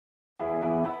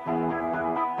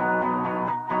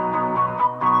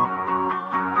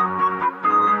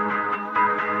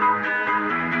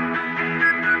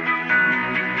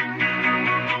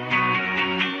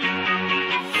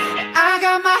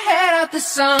the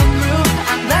sunroof,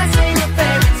 I'm blasting your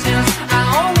favorite tunes. I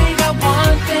only got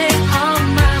one thing on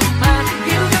my mind.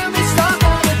 You got me stuck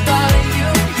on the thought of you.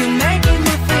 You're making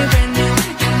me feel brand new.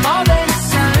 You're more than the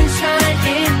sunshine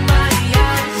in my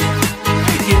eyes.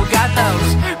 You got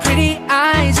those pretty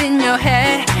eyes in your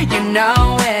head, you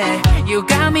know it. You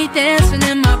got me dancing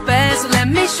in my bed, so let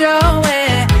me show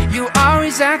it. You are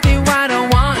exactly what I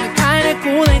want, kinda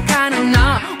cool and kinda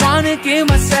not. Wanna give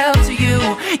myself to you,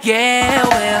 yeah.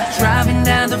 We're driving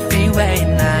down the freeway at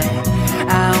night.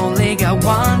 I only got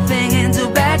one thing in the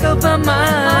back of my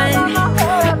mind.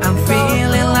 I'm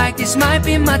feeling like this might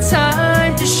be my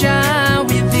time to shine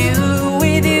with you,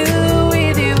 with you,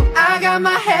 with you. I got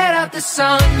my head out the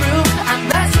sunroof, I'm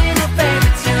blasting your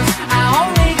favorite tunes. I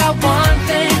only got one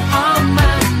thing on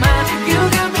my mind. You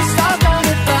got me stuck on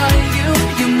the thought of you.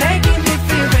 You're making me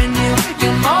feel brand new.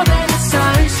 You're more than the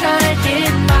sunshine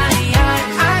in my eyes.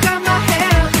 I got my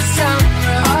head out the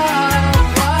sunroof.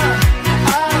 Oh, oh,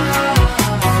 oh.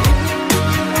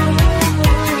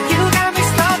 You got me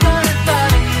stuck on the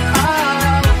thought of you. Oh,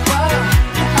 oh,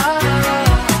 oh.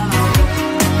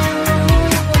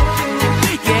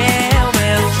 Yeah,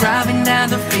 we're driving down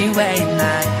the freeway at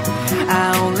night. I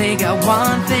only got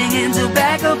one thing in the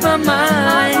back of my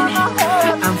mind.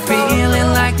 I'm feeling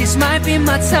like this might be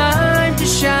my time to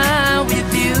shine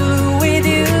with you, with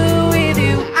you, with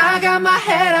you. I got my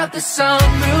head out the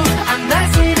sunroof, I'm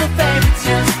blasting your favorite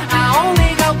tunes. I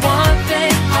only got one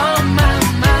thing on my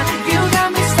mind. You got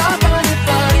me stuck on the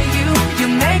thought of you.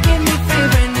 You're making me feel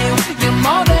brand new. You're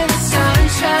more than the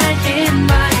sunshine in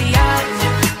my eyes.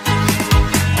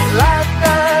 La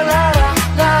la la la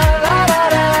la la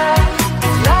la.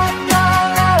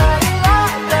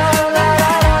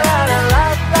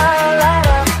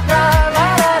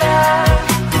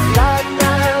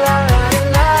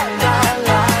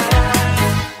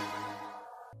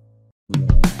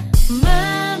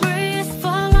 Memories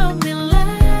follow me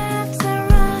left and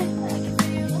right.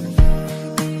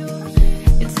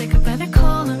 You take up every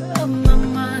corner of my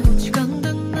mind. What you gonna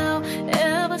do now?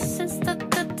 Ever since the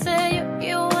day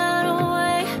you went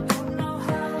away.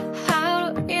 How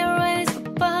to erase the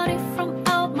body from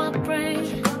out my brain.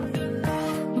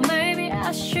 Maybe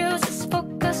I should just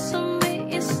focus on me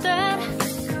instead.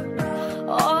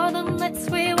 All the nights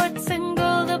we were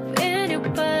tangled up in your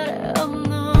bed. Oh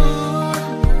no.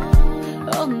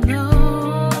 Oh no,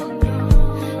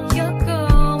 you're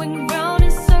going round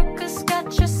in circles, got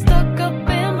you stuck up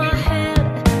in my head.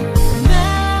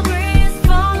 Memories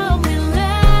follow me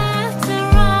left and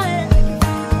right.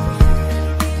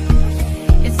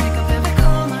 You take up every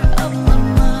corner of my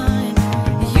mind.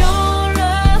 Your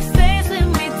love stays with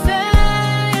me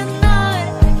day and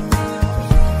night.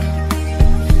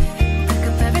 Take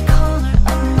up every corner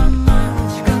of my mind.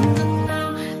 What you gonna do now?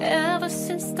 Ever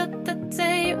since the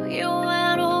day you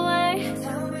went away.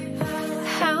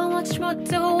 How much more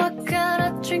do I gotta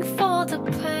drink for the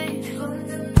pain?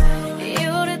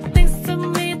 You did things to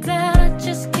me that I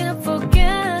just can't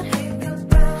forget.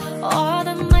 All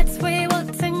the nights we were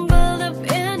tangled up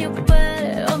in your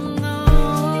bed. Oh no,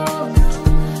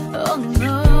 oh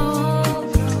no.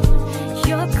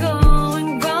 You're going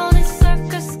round in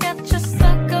circles, got you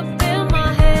stuck up in my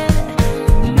head.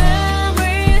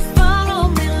 Memories follow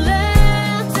me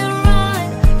left and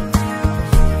right.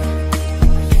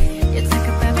 You take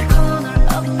up every corner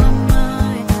of my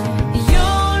mind.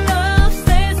 Your love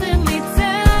stays with me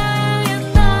day and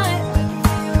night.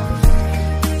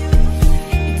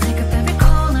 You take up every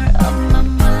corner of my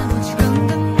mind. What you gonna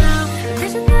do now?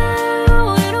 Did you know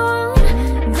you're the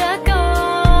one that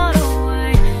got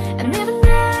away? And even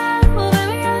now,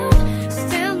 baby, I'm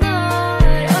still not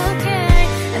okay.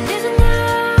 And did you know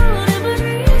that my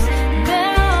dreams,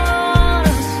 they're all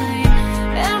the same?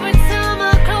 Every time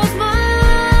I close my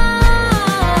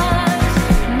eyes,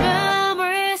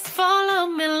 memories follow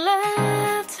me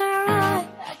left and right.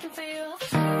 I can feel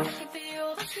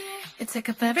you take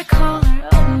up every corner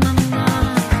of my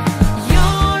mind.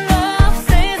 Your love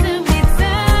stays with me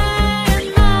day and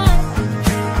night.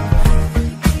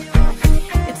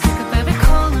 You take up every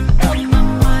corner of my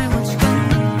mind. What you gonna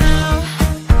do now?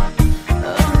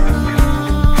 Oh no.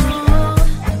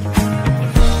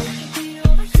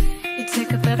 You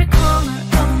take up every corner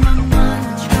of my mind.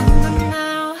 What you gonna do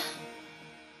now?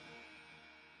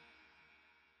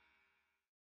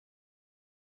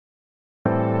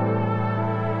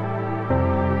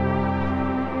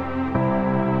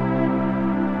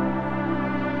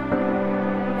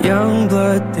 Young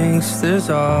blood thinks there's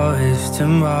always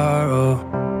tomorrow.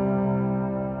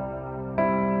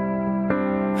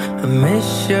 I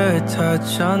miss your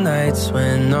touch on nights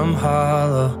when I'm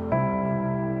hollow.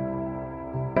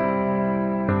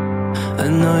 I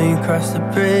know you crossed the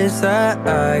bridge that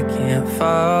I can't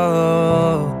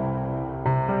follow.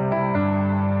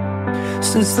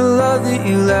 Since the love that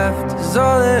you left is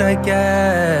all that I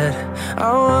get,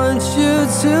 I want you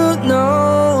to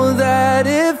know that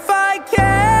if I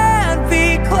can't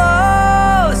be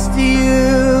close to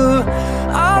you,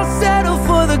 I'll settle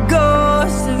for the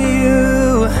ghost of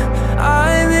you.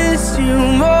 I miss you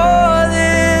more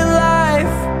than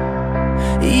life,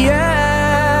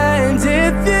 yeah. And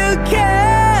if you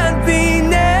can't be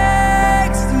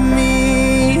next to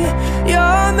me,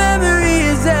 your memory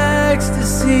is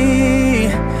ecstasy.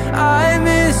 I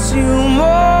miss you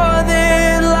more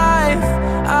than life.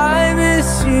 I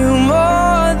miss you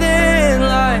more than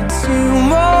life. You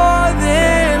more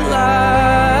than life.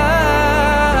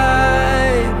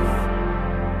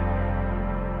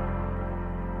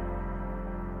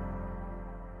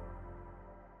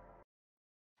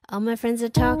 All my friends are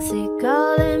toxic,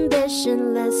 all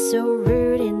ambitionless, so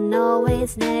rude and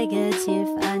always negative.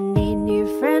 I need new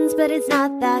friends, but it's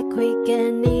not that quick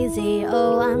and easy.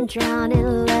 Oh, I'm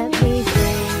drowning, let me breathe.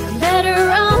 I'm better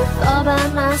off all by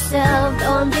myself,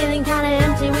 though I'm feeling kinda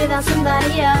empty without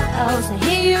somebody else. I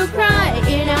hear you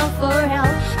crying out for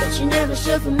help, but you never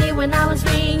showed for me when I was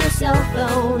ringing your cell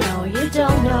phone. No, you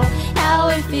don't know how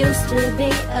it feels to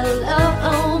be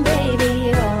alone,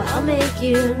 baby. Oh, I'll make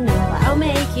you know, I'll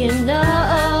make you know.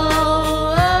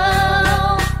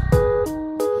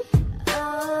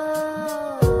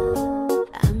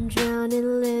 I'm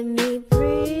drowning, let me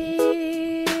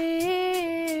breathe.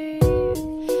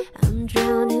 I'm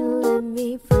drowning, let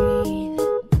me breathe.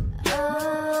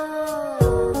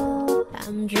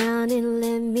 I'm drowning,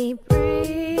 let me breathe.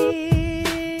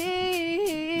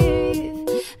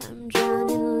 I'm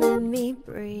drowning, let me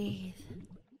breathe.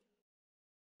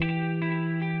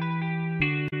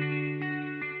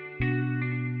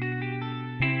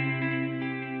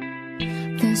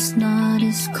 This night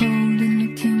is cold in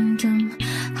the kingdom.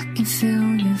 I can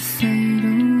feel you fade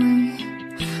away.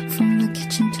 From the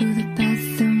kitchen to the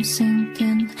bathroom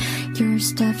sinking, your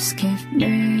steps keep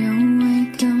me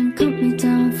awake. Don't cut me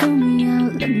down, throw me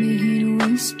out, let me hear the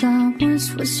waste. I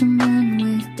once was a man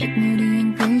with dignity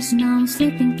and grace. Now I'm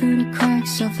slipping through the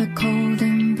cracks of a cold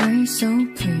embrace. So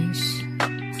please,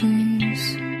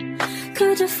 please,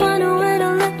 could you find a way to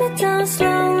let me down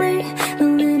slowly? A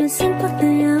little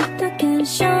sympathy out there can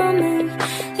show me.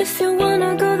 If you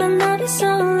wanna go, then I'll be so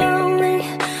lonely.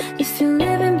 If you're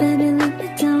living, baby, let me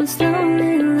down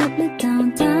slowly. Let me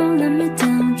down, down, let me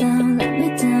down, down, let me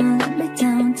down, let me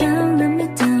down, down, let me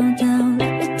down, down,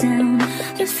 let me down.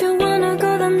 If you wanna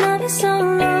go, then I'll be so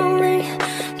lonely.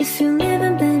 If you're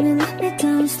living, baby, let me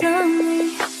down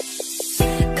slowly.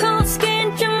 Cold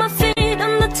skin to my feet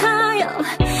on the tile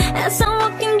as I'm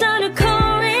walking down the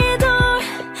corridor,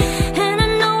 and I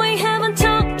know we haven't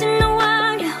talked in a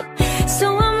while,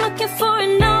 so I'm looking for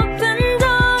an open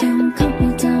door. Don't cut me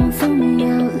down, throw me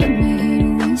out, let me hear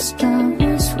the waste. I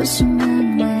once was a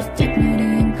man with dignity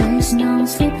and grace. Now I'm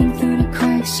slipping through the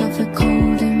cracks of a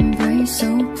cold embrace. So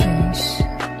please,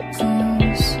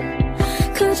 please,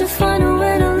 could you find a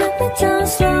way to let me down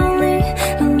slowly?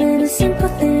 A little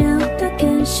sympathy out there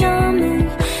can show me.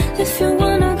 If you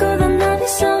wanna go, then I'll be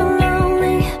so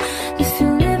lonely. If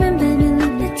you're living, baby,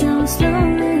 let me down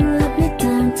slowly. Let me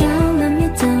down, down, let me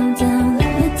down, down,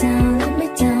 let me down, let me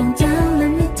down, down,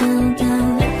 let me down,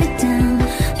 down, let me down.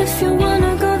 If you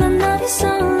wanna go, then I'll be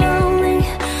so lonely.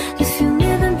 If you're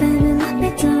living, baby, let me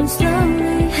down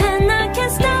slowly. And I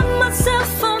can't stop myself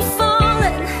from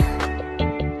falling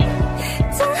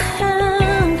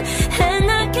down. And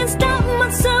I can't stop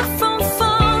myself from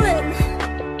falling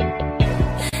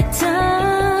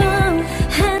down.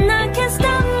 And I can't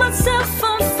stop myself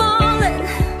from falling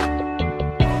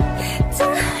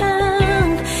down.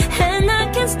 And I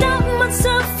can't stop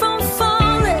myself from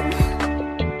falling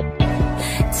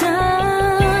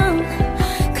down.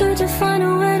 Could you find a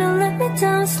way to let me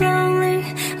down slowly?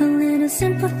 A little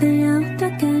sympathy out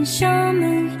there can show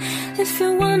me. If you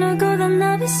wanna go, then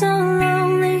I'll be so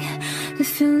lonely.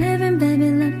 If you're living, baby,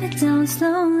 let me down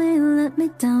slowly. Let me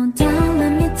down, down,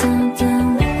 let me down,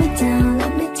 down, let me down,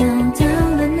 let me down,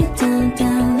 down, let me down,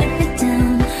 down, let me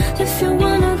down. If you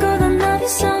wanna go, then I'll be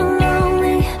so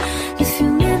lonely. If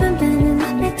you're living, baby,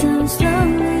 let me down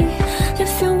slowly.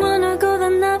 If you wanna go,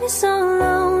 then I'll be so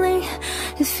lonely.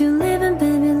 If you're living,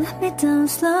 baby, let me down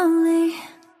slowly.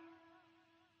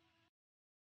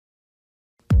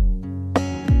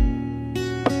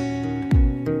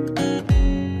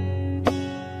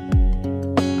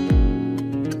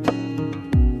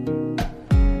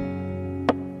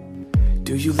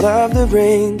 Do you love the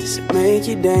rain? Does it make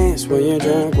you dance when you're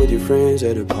drunk with your friends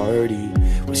at a party?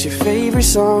 What's your favorite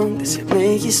song? Does it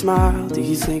make you smile? Do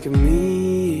you think of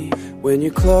me? When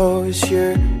you close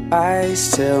your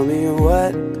eyes, tell me,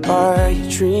 what are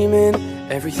you dreaming?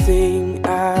 Everything,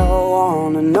 I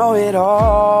wanna know it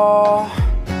all.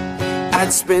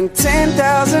 I'd spend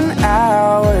 10,000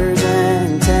 hours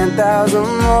and 10,000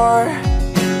 more,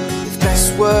 if that's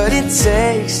what it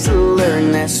takes to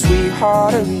learn that sweet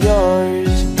heart of yours.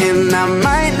 And I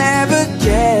might never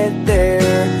get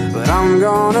there, but I'm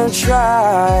gonna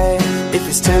try. If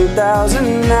it's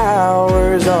 10,000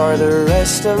 hours or the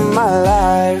rest of my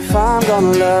life, I'm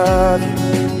gonna love you.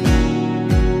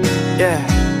 Yeah,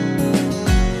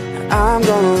 I'm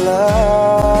gonna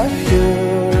love you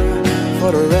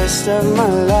for the rest of my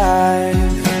life.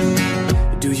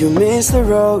 Do you miss the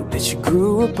road that you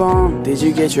grew up on? Did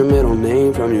you get your middle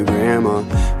name from your grandma?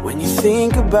 When you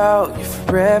think about you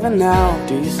forever now,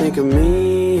 do you think of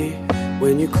me?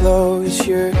 When you close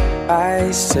your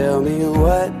eyes, tell me,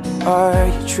 what are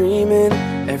you dreaming?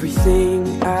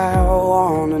 Everything, I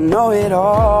wanna know it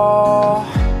all.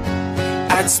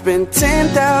 I'd spend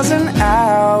 10,000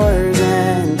 hours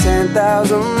and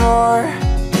 10,000 more,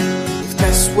 if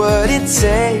that's what it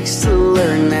takes to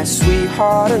learn that sweet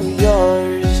heart of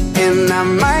yours. And I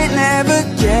might never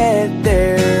get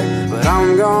there, but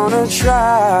I'm gonna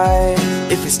try.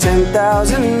 If it's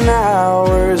 10,000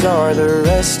 hours or the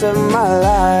rest of my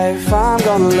life, I'm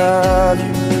gonna love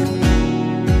you.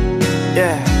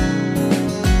 Yeah,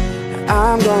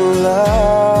 I'm gonna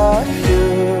love you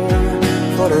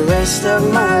for the rest of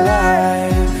my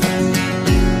life.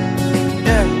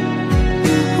 Yeah.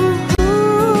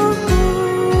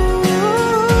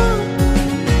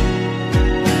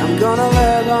 I'm gonna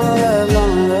love, gonna love,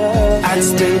 gonna love. I'd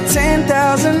spend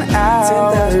 10,000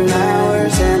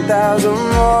 hours, 10,000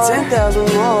 more, 10,000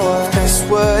 more. That's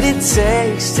what it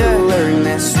takes to learn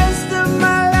this rest of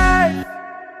my life.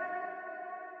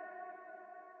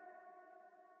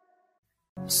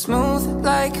 Smooth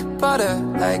like butter,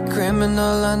 like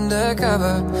criminal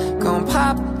undercover. Gon'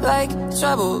 pop like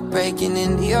trouble, breaking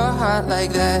into your heart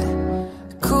like that.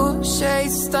 Cool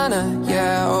shade stunner,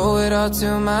 yeah, I owe it all to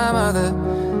my mother.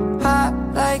 Hot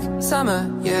like summer,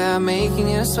 yeah, I'm making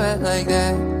you sweat like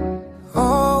that.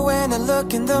 Oh, when I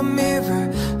look in the mirror,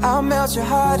 I'll melt your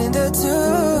heart into two.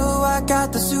 I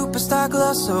got the superstar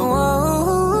glow, so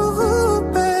whoa,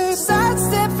 babe.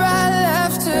 Sidestep right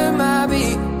left to my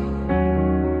beat.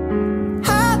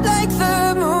 Hot like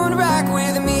the moon, rock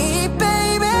with me,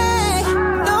 baby.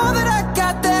 Know that I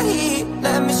got that heat.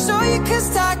 Let me show you, 'cause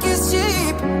talk is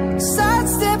cheap.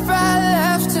 Sidestep right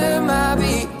left to my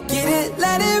beat. Get it,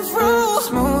 let it roll.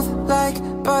 Smooth like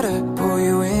butter, pull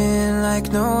you in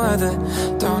like no other.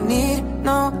 Don't need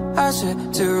no usher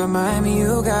to remind me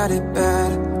you got it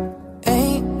bad.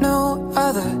 Ain't no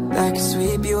other that can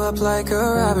sweep you up like a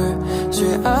rubber.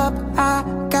 Straight up, I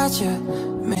got you,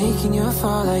 making you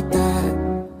fall like that.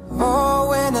 Oh,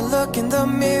 when I look in the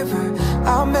mirror,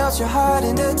 I'll melt your heart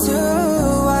into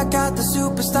two. I got the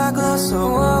superstar glow, so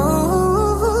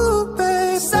whoa,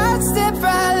 babe. Sidestep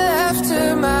right left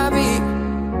to my beat.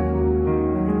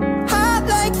 Hot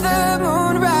like the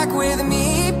moon, rock with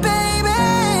me, baby.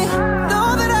 Know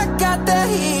that I got that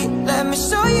heat. Let me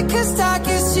show you, 'cause talk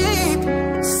is cheap.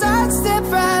 Sidestep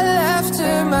right left to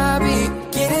my beat.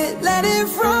 Get it, let it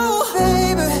roll,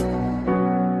 baby.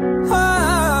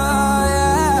 Oh,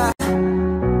 yeah.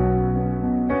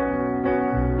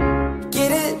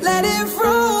 Get it, let it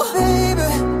roll,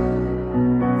 baby.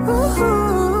 Ooh,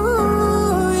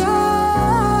 yeah.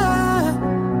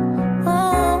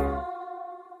 Oh.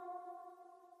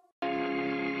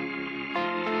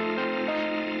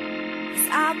 It's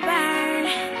Auburn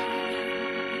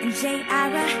and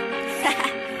J.I.R.A.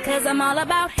 'Cause I'm all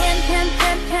about him,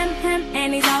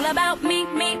 and he's all about me.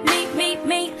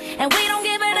 And we don't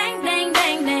give a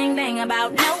dang about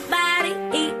nobody.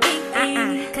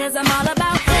 'Cause I'm all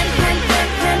about him,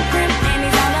 and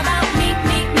he's all about me.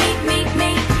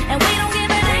 And we don't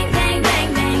give a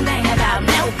dang about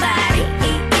nobody.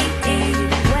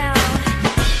 Well,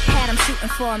 had him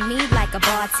shooting for me like a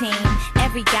ball team.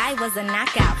 Every guy was a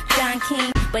knockout, John King,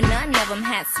 but none of them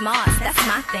had smarts. That's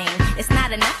my thing. It's not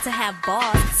enough to have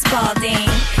balls, Spalding.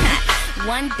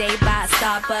 One day by a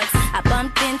Starbucks, I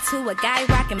bumped into a guy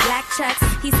rocking black chucks.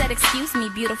 He said, "Excuse me,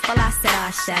 beautiful." I said,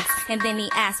 "Aw, shucks." And then he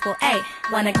asked, "Well, hey,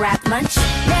 wanna grab lunch?"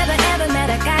 Never ever met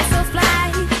a guy so fly.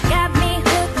 Got me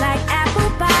hooked like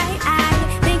apple pie. I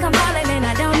think I'm falling and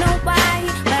I don't know why,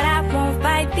 but I won't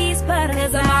fight these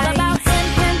butterflies. 'Cause I'm all about him,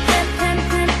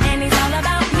 and he's all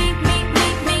about me.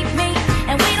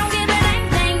 And we don't give a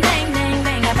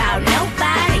dang about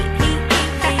nobody.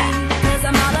 'Cause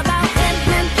I'm all about him,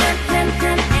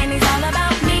 and he's all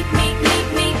about me.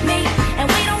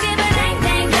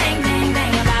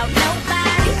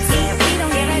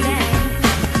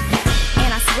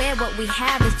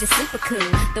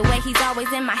 cool. The way he's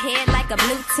always in my head like a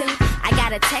Bluetooth. I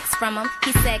got a text from him,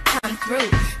 he said come through.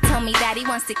 Told me that he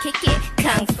wants to kick it,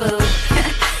 kung fu.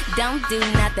 Don't do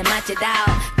nothing much at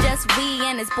all. Just we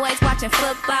and his boys watching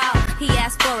football. He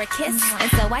asked for a kiss, and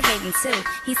so I gave him two.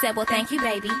 He said, well, thank you,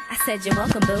 baby. I said, you're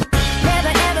welcome, boo.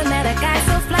 Never ever met a guy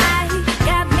so fly.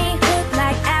 Got me hooked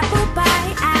like apple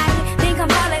pie. I think I'm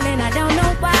falling and I don't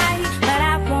know why. But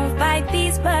I won't fight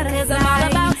these butterflies. 'Cause I'm all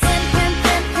about him, him,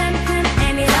 him, him, him.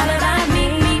 And he's all about me,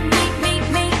 me, me, me,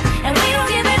 me. And we don't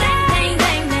give a dang,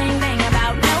 dang, dang, dang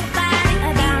about nobody,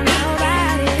 about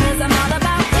nobody. 'Cause I'm all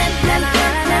about him, him,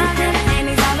 him, him. And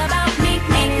he's all about me,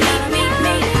 me, me, me,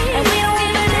 me. And we don't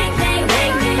give a dang, dang,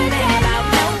 dang, dang, dang about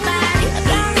nobody,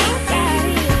 about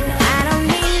nobody. No, I don't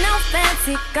need no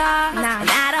fancy car, and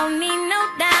I don't need no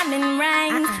diamond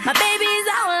rings. My baby's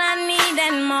all I need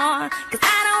and more. 'Cause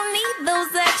I don't need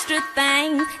those extra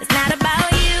things. It's not about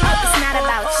you, it's not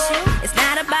about you, it's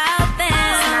not about them,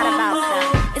 it's not about them.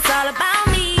 It's all about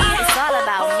me, it's all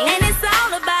about me, and it's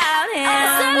all about him.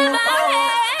 It's all about him.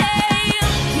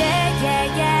 Yeah, yeah,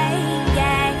 yeah,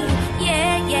 yeah,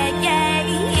 yeah, yeah, yeah, yeah,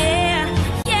 yeah,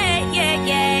 yeah, yeah,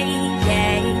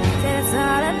 yeah. Said it's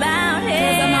all about him.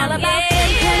 'Cause I'm all about him,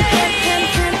 him, him, him,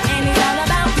 him, and he's all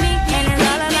about me, and it's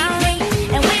all about me.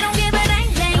 And we don't give a dang,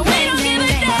 dang, we don't give a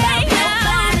dang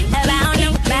about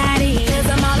nobody. 'Cause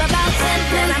I'm all about him,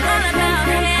 and I'm all about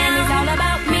him, and he's all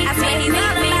about me. I swear he's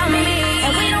all about me.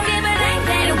 And we don't give a dang,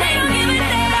 dang, dang, we don't give a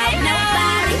dang about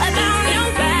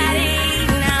nobody,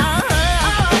 no.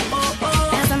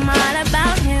 'Cause I'm all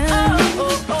about him,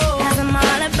 'cause I'm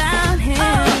all about him,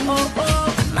 I'm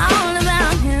all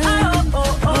about him.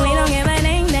 We don't give a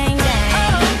dang, dang, dang.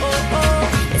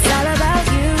 It's all about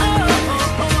you,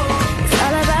 it's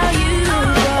all about you,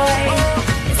 boy.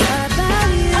 It's all about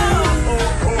you.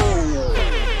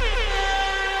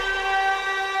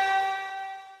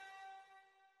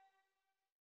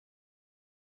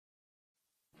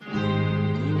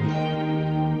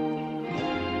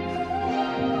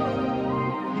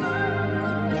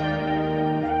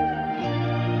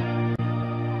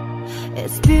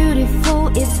 It's beautiful,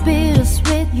 it's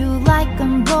bittersweet. You like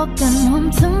unbroken home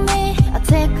to me. I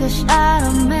take a shot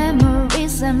of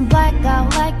memories and black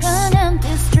out like an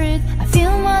empty street. I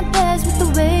feel my days with the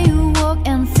way you walk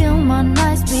and fill my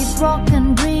nights with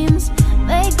broken dreams.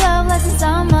 Make up lessons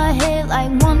on my head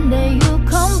like one day you'll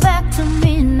come back to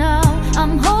me now.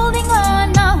 I'm holding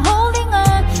on, not holding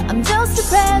on. I'm just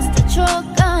depressed that you're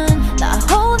gone. Not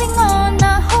holding on,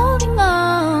 not holding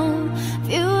on.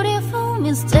 Beautiful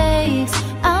mistakes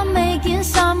I'm making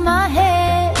inside my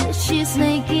head. She's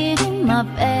naked in my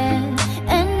bed,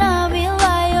 and I will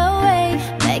lie awake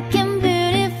making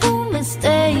beautiful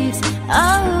mistakes.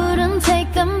 I wouldn't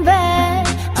take them back.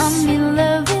 I'm in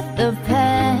love with the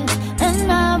past,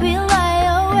 and I will lie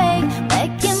awake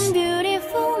making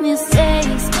beautiful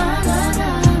mistakes.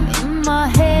 In my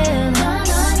head,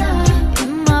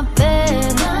 in my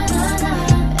bed,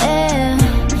 yeah,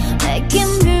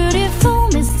 making beautiful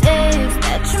mistakes.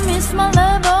 Bet you miss my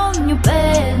love on your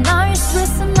bed. Now you're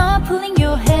stressing up, pulling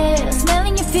your hair,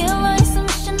 smelling your feelings, some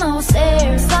emotional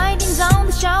stairs, sliding down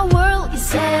the shower. You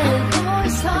said, oh,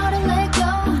 it's hard to let go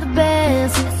of the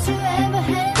best that you ever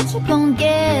had, but you gon'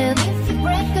 get. If you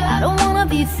break up, I don't wanna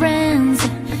be friends.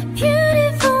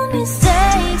 Beautiful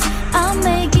mistakes I'm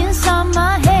making inside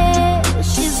my head.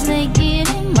 She's naked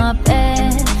in my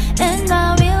bed, and I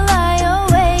will lie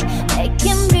awake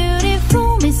making beautiful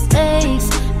mistakes.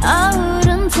 I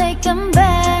wouldn't take them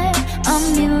back. I'm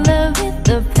in love with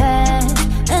the past,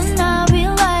 and I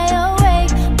will lie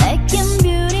awake making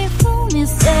beautiful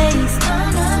mistakes.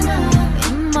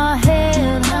 In my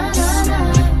head,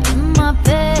 in my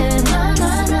bed,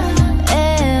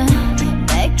 yeah,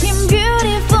 making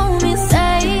beautiful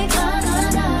mistakes.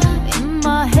 In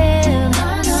my head,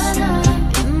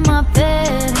 in my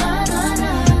bed,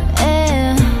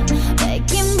 yeah,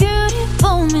 making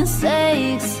beautiful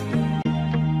mistakes.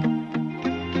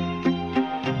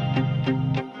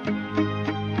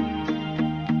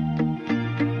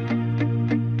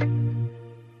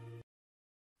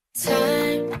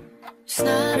 Time is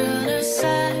not on our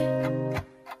side,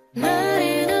 not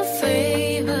in a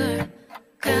favor.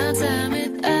 God damn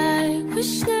it, I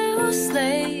wish there was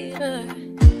later.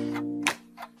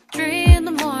 3 in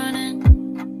the morning,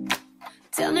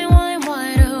 tell me why I'm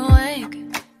wide awake,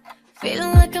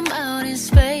 feeling like I'm out in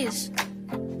space.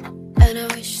 And I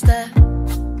wish that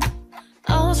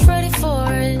I was ready for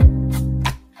it,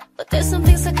 but there's some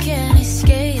things I can't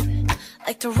escape,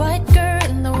 like the right girl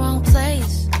in the wrong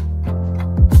place.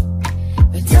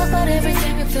 We talk about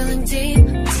everything, we're feeling deep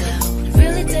down.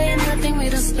 Really day and nothing we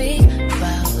don't speak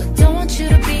about. I don't want you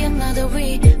to be another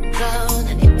week.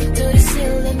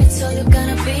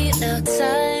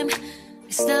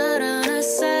 It's not on our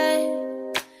side,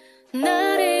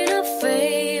 not in our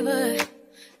favor.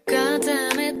 God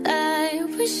damn it, I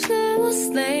wish there was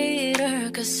later.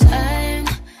 'Cause I'm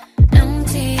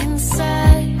empty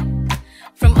inside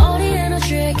from all the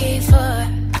energy I gave her.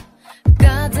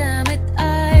 God damn it,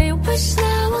 I wish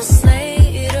there was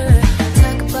later.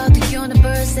 Talk about the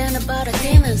universe and about the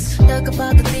demons. Talk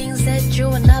about the things that you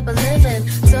and I believe in.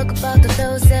 Talk about the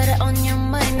those that are on your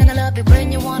mind. And I love it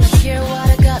when you wanna hear what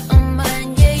I got on mine.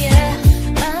 Yeah, yeah.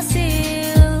 I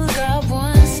still got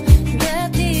ones that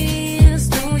needs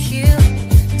to heal.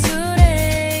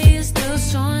 Today is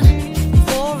this one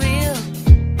for real.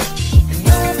 And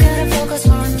you have gotta focus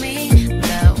on me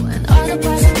now. And all the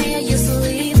parts of me I used to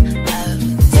leave out.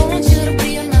 Don't want you to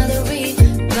be another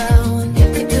rebound. You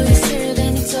can do this here,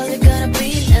 then it's all you gotta be.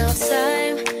 Now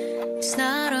time is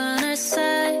not on our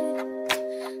side,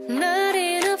 not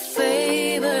in our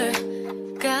favor.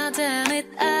 God damn it,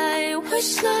 I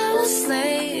wish that was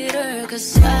later. 'Cause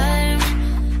I'm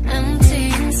empty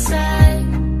inside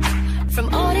from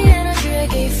all the energy I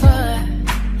gave her.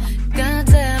 God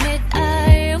damn it,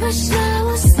 I wish that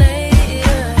was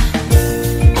later.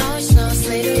 I wish that was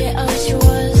later, yeah, I wish it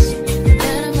was.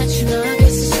 Then I met you, now I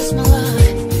guess it's just my luck.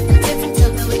 A different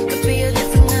time that we could be a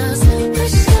different us.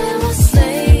 Wish that was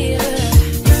later.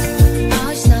 I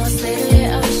wish that was later,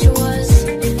 yeah, I wish it was.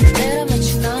 Then I met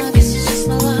you, now I guess it's just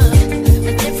my luck.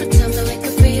 A different time that we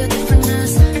could be a different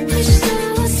us. Wish that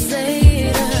was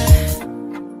later.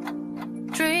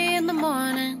 3 in the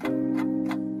morning,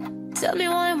 tell me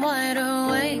why I'm wide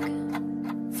awake,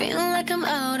 feeling like I'm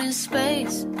out in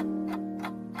space.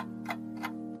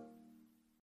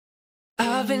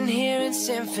 I've been hearing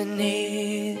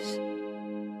symphonies.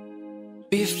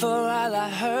 Before all I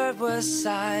heard was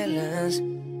silence,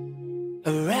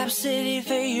 a rhapsody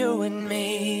for you and me.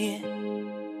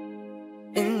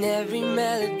 And every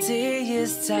melody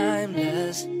is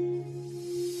timeless.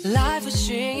 Life was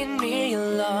stringing me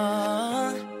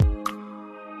along.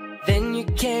 Then you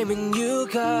came and you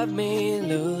cut me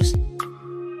loose.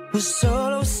 Was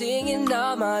solo singing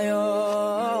on my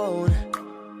own.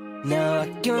 Now I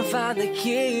can't find the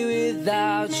key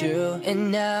without you.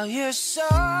 And now your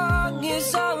song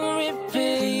is on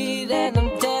repeat, and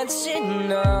I'm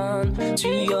dancing on to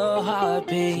your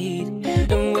heartbeat.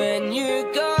 And when you're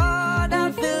gone, I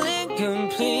feel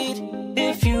incomplete.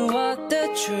 If you want the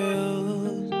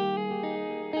truth,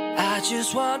 I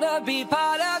just wanna be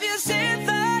part of your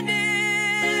symphony.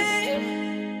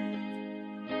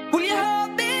 Will you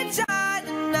hold me tight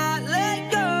and not let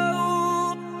go?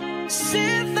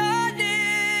 Symphony,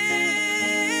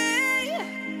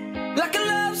 like a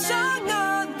love song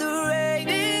on the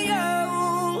radio.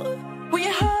 Will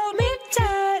you hold me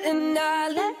tight and not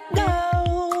let go?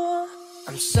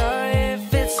 I'm sorry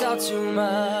if it's all too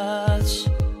much.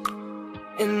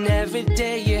 And every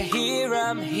day you're here,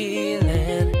 I'm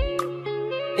healing.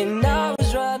 And I was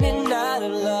running out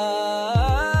of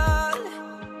love.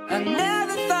 I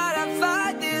never thought I'd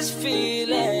find this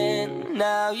feeling.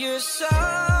 Now your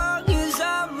song is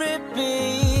on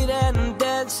repeat, and I'm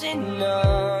dancing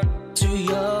on to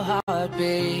your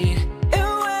heartbeat.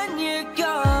 And when you're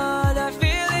gone, I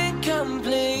feel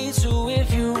incomplete. So if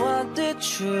you want the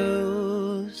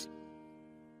truth,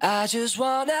 I just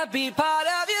wanna be part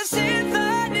of your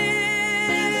symphony.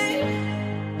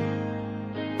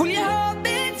 Will you hold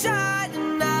me tight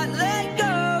and not let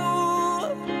go?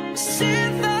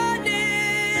 Symphony,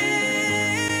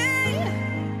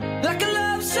 like a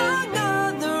love song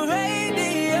on the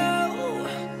radio.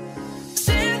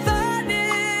 Symphony,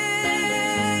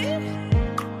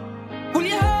 will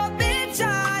you hold me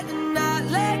tight and not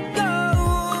let go?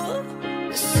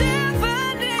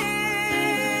 Symphony,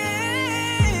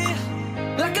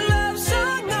 like a love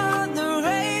song on the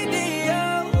radio.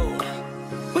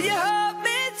 Will you hold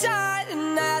me tight and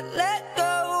not let go?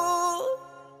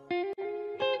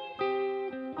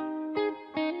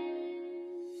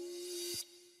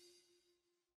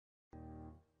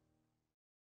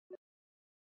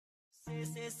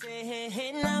 Say, hey,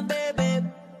 hey, now, baby.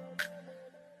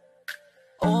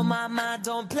 Oh, mama,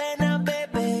 don't play now,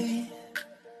 baby.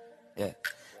 Yeah.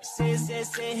 Say,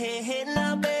 hey, hey,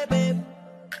 now, baby.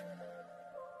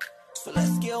 So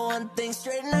let's get one thing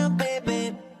straight now,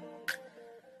 baby.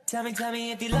 Tell me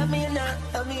if you love me or not,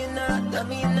 love me or not, love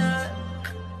me or not.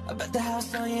 I bet the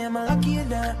house on you, am I lucky or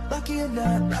not, lucky or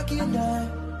not, lucky or not?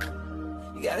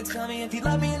 You gotta tell me if you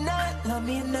love me or not, love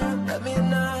me or not, love me or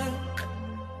not.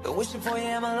 Been wishing for you,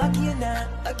 am I lucky or not,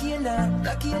 lucky or not,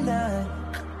 lucky or not?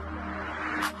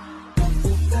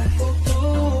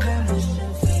 Been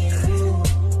wishing for you.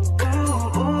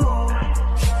 Ooh, ooh.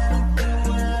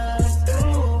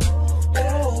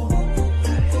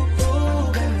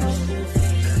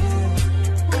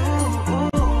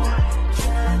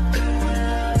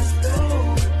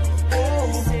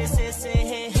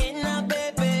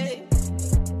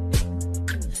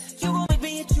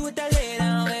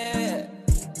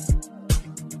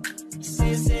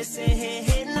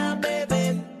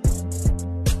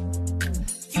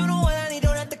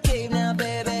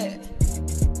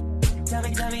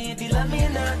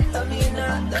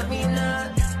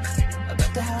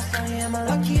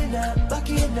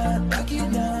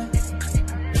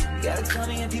 tell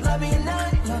me if you love me or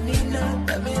not, love me or not,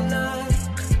 love me or not.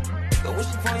 Go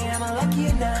wishing for you, am I lucky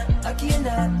or not, lucky or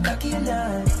not, lucky or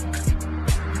not?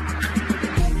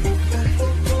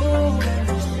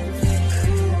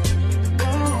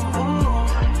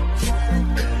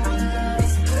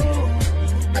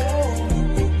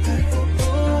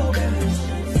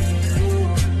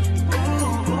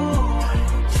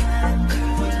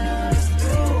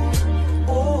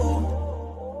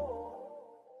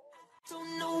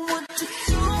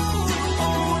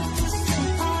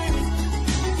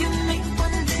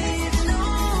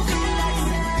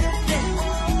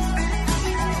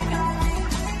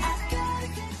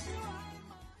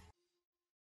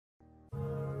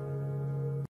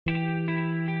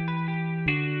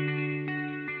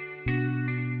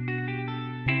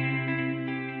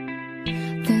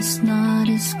 This night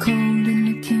is cold in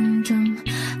the kingdom.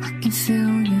 I can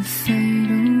feel you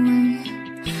fade away.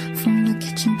 From the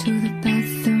kitchen to the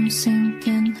bathroom sink,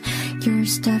 and your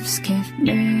steps keep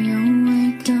me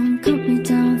awake. Don't cut me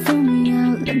down, throw me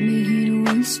out, let me hear the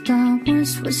waste. I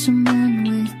was a man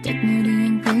with dignity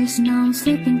and grace. Now I'm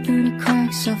slipping through the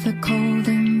cracks of a cold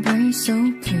embrace. So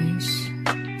please,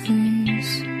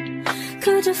 please,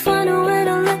 could you find a way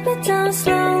to let me down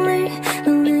slowly? A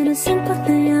little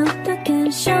sympathy out there can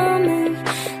show me.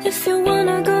 If you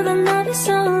wanna go, then I'll be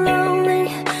so lonely.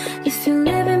 If you're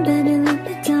living, baby, let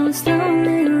me down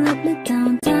slowly. Let me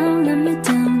down, down, let me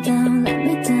down, down, let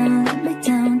me down, let me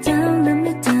down, down, let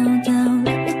me down, down,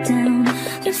 let me down.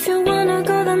 If you wanna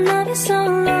go, then I'll be so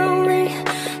lonely.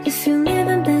 If you're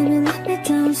living, baby, let me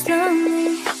down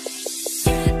slowly.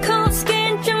 Cold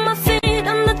skin to my feet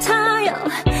on the tile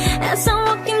as I'm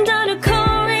walking down the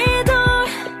corridor.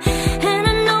 And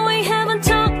I know we haven't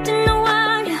talked in a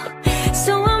while,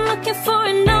 so I'm looking for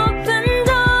an open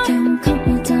door. Can't cut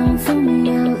me down, throw me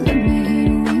out, let me hear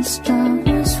the waste. I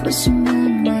was a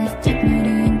man with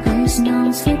dignity and grace. Now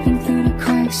I'm slipping through the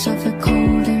cracks of a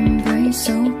cold embrace.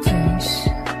 So please,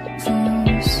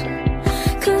 please,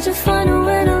 could you find a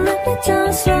way to let me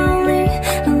down slowly?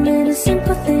 A little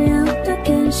sympathy out there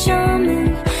can show me.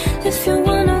 If you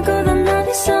wanna go, then I'll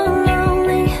be so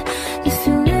lonely. If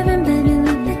you're living, baby,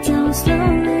 let me down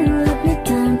slowly. Let me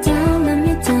down, down, let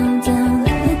me down, down,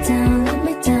 let me down, let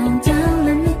me down, down,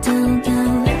 let me down,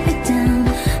 down, let me down.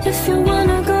 If you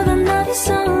wanna go, then I'll be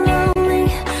so lonely.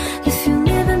 If you're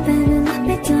living, baby, let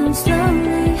me down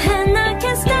slowly. And I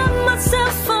can't stop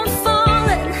myself from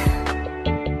falling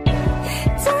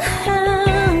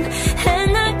down.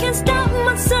 And I can't stop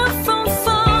myself from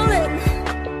falling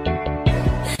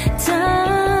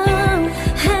down.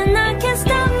 And I can't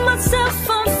stop myself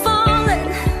from falling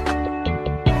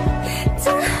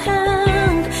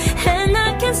down. And I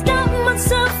can't stop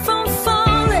myself from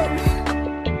falling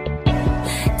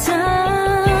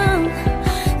down.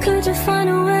 Could you find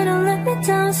a way to let me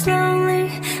down slowly?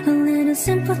 A little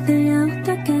sympathy out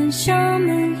there can show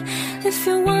me. If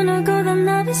you wanna go, then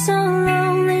I'll be so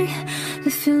lonely.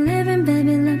 If you're living,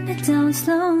 baby, let me down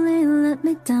slowly. Let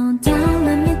me down, down,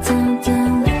 let me down,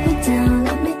 down, let me down,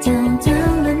 let me down,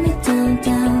 down, let me down,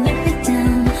 down, let me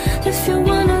down. If you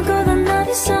wanna go, then I'll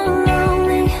be so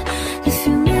lonely. If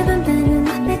you're living, baby,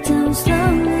 let me down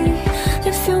slowly.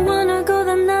 If you wanna go,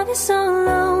 then I'll be so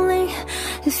lonely.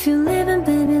 If you're living,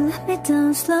 baby, let me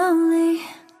down slowly.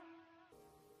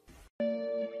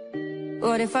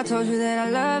 What if I told you that I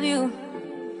love you?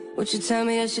 Would you tell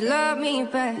me that you love me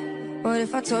back? What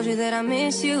if I told you that I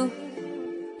miss you?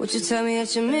 Would you tell me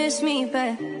that you miss me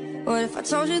back? What if I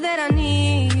told you that I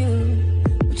need you?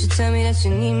 Would you tell me that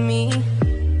you need me?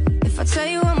 If I tell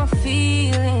you all my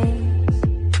feelings,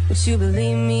 would you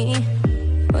believe me?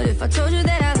 What if I told you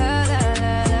that I love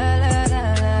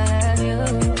you?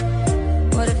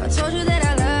 What if I told you that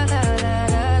I love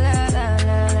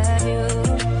you?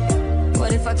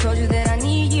 What if I told you that I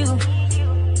need you?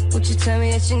 Would you tell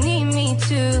me that you need me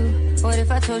too? What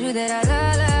if I told you that I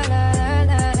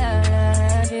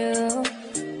love you?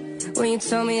 When you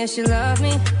told me that you loved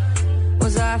me,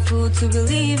 was I a fool to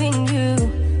believe in you?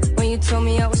 When you told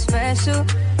me I was special,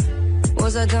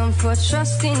 was I dumb for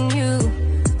trusting you?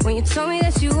 When you told me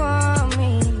that you want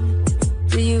me,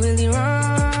 do you really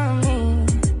want me?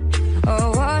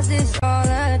 Or was this all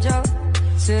a joke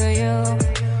to you?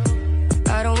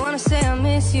 I don't wanna say I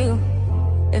miss you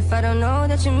if I don't know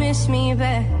that you miss me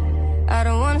back. I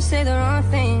don't wanna say the wrong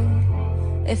thing.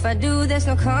 If I do, there's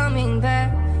no coming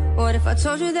back. What if I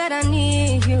told you that I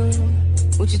need you?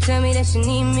 Would you tell me that you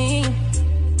need me?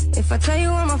 If I tell you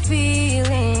all my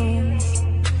feelings,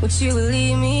 would you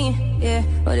believe me? Yeah.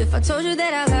 What if I told you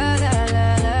that I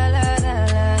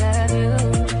love you?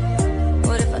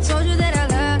 What if I told you that I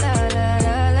love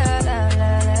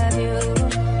you?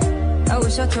 I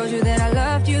I told you that I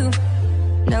loved you.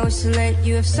 Now it's too late,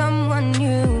 you have someone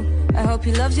new. I hope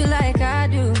he loves you like I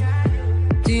do.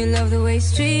 Do you love the way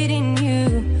he's treating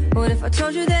you? What if I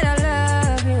told you that I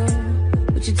love you?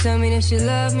 Would you tell me that you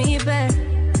love me back?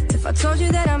 If I told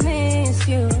you that I miss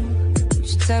you, would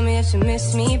you tell me that you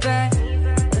miss me back?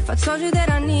 If I told you that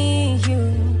I need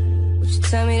you, would you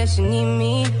tell me that you need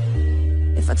me?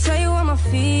 If I tell you all my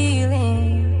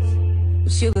feelings,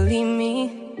 would you believe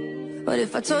me? What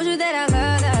if I told you that I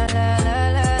love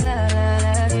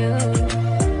you?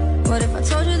 What if I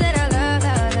told you that I love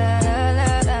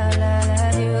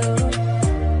you?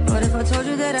 What if I told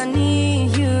you that I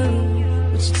need you?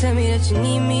 Would you tell me that you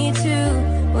need me too?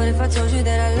 What if I told you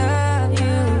that I love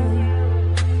you?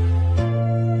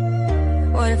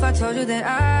 What if I told you that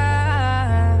I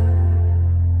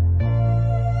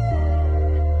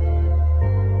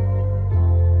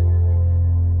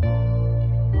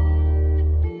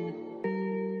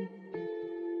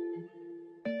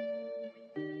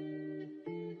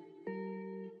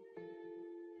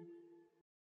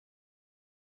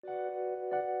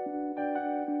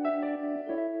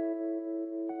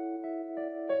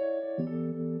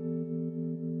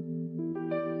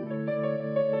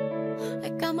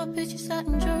got my bitches out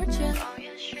in Georgia.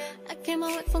 I came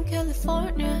away from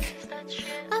California.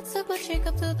 I took my chick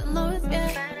up to the north,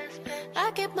 yeah.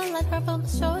 I keep my life right from the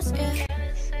source, yeah.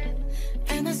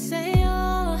 And I say,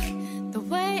 oh, the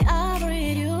way I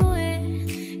breathe you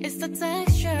in, it's the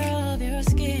texture of your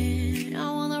skin.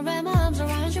 I wanna wrap my arms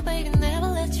around you, baby, never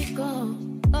let you go.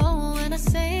 Oh, and I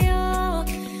say, oh,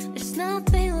 there's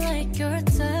nothing like your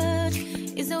touch.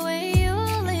 It's the way you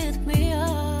lift me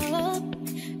up,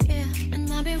 yeah.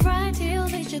 And I'll be right here,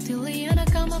 lead you till the end. I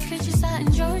got my bitches out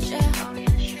in Georgia.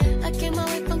 I came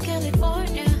away from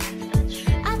California.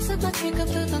 I took my chick up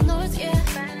to the north, yeah.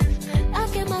 I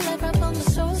get my life right from the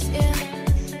source, yeah.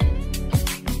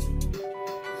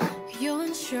 You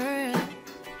unsure,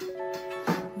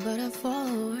 but I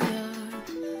follow ya.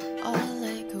 All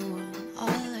like a one,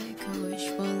 all like a wish.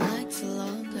 One night so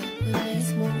long that we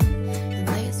raise more. And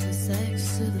days with sex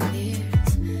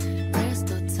souvenirs. There's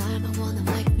no time, I wanna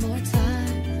make more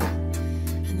time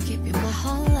and give you my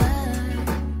whole life.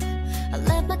 I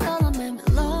let my color make me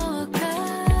loca.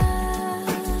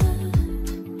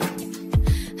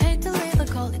 Hate to leave, I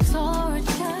call it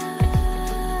torture.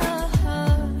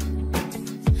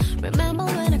 Remember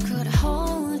when I couldn't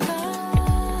hold her?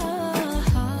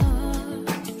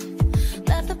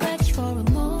 Left the package for a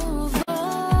move on.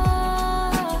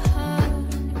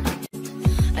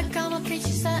 I got my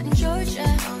bitches out in Georgia.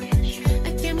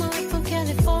 I came away from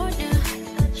California.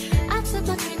 I took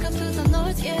my drink up to the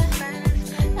north, yeah.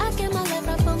 I get my life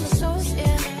right from the source,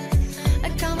 yeah. I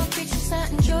got my bitches out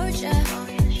in Georgia.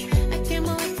 I came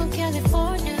away from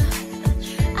California.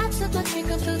 I took my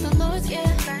drink up to the north,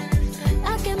 yeah.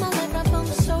 I get my life right from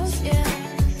the source, yeah.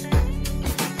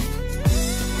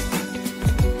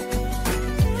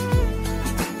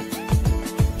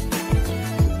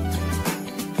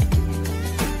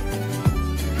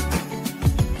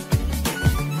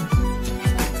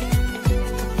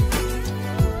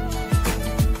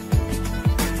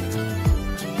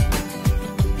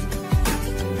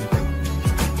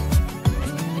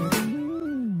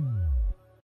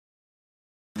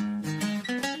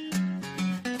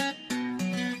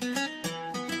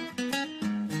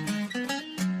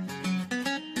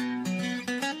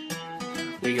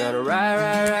 We gotta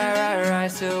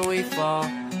rise till we fall.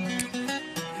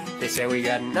 They say we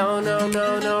got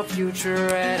no future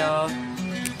at all.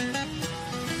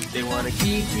 They wanna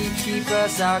keep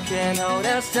us out, can't hold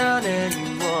us down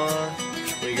anymore.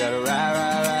 We gotta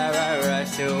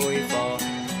rise till we fall.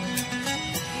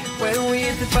 When we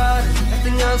hit the bottom,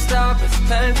 nothing else stop us.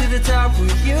 Climb to the top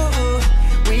with you.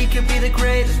 We could be the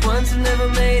greatest ones who never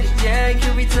made it. Yeah, I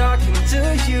could be talking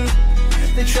to you.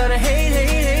 They tryna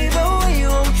hate, but we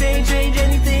won't change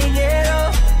anything at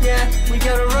all. Yeah, we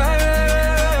gotta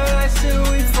rise till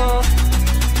we fall.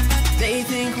 They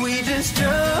think we just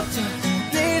jumped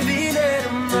up, living at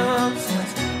a mom's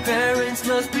house. Parents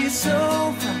must be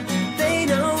so proud, they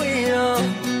know it all.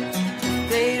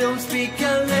 They don't speak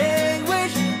our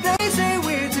language, they say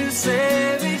we're too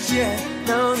savage. Yeah,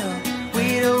 no,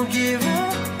 we don't give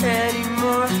up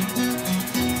anymore.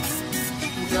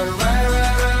 We gotta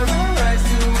rise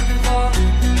till we fall.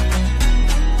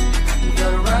 We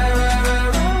gotta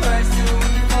rise till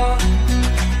we fall.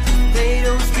 They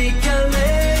don't speak our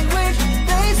language,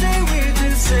 they say we're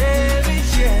too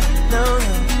savage. Yeah, no,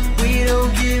 we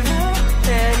don't give up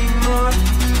anymore.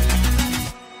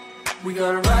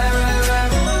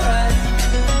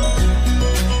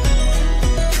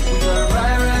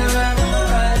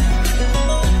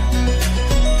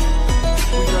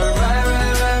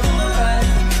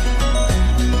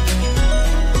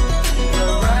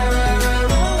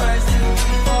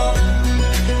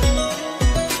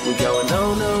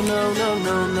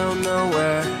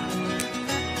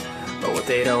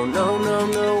 they don't know,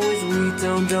 no, is we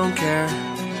don't care.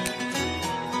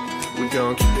 We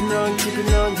gon' keep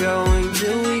it on going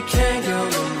till we can't go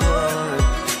no more.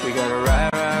 We gotta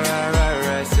ride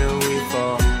till we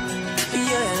fall.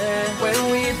 Yeah, when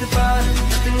we hit the bottom,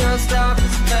 nothing else stop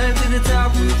us. Climb to the top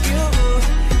with you.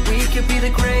 We could be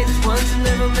the greatest ones who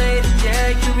never made it.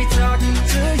 Yeah, I could be talking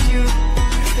to you.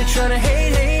 They're tryna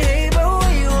hate, but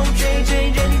we won't change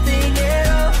anything at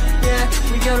all. Yeah,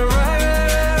 we gotta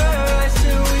rise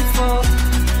till we fall.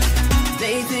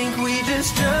 They think we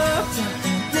just jumped up,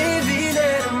 living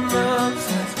at a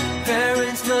mountains.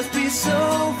 Parents must be so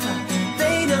proud,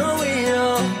 they know it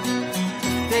all.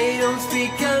 They don't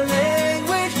speak our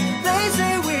language, they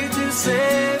say we're too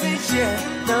savage. Yeah,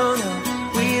 no,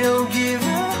 we don't give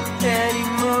up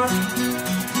anymore.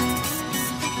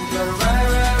 We gotta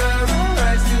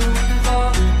rise till we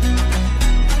fall.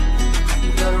 We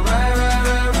gotta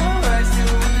rise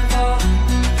till we fall.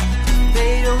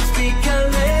 They don't speak our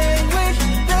language,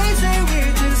 they say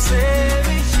we're too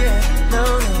savage. Yeah, no,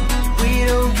 we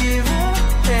don't give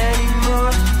up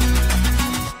anymore.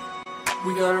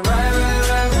 We gotta rise.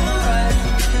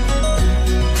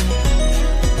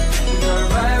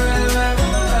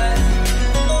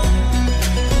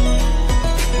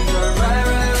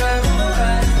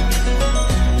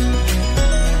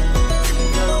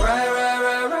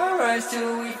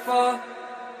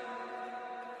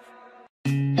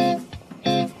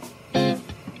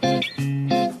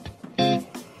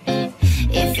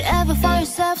 If you ever find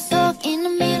yourself stuck in the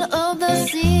middle of the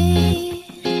sea,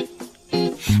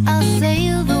 I'll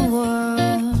sail the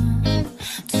world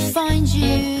to find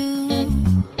you.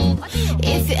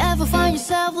 If you ever find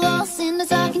yourself lost in the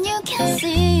dark and you can't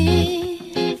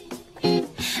see,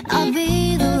 I'll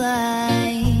be the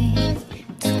light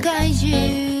to guide you.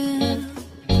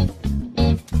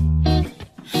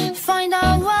 Find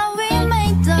out what we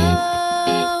made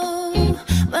of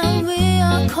when we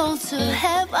are called to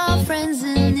help our friends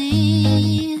in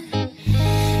need.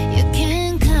 You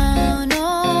can count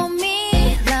on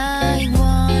me like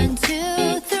 1,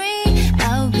 2, 3,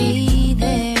 I'll be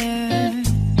there.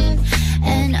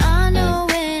 And I know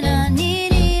when I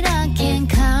need it, I can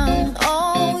count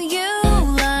on you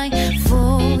like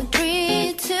 4,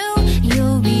 3, 2,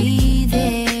 you'll be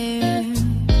there.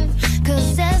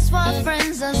 'Cause that's what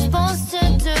friends are supposed to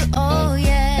do, oh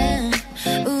yeah.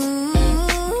 Ooh.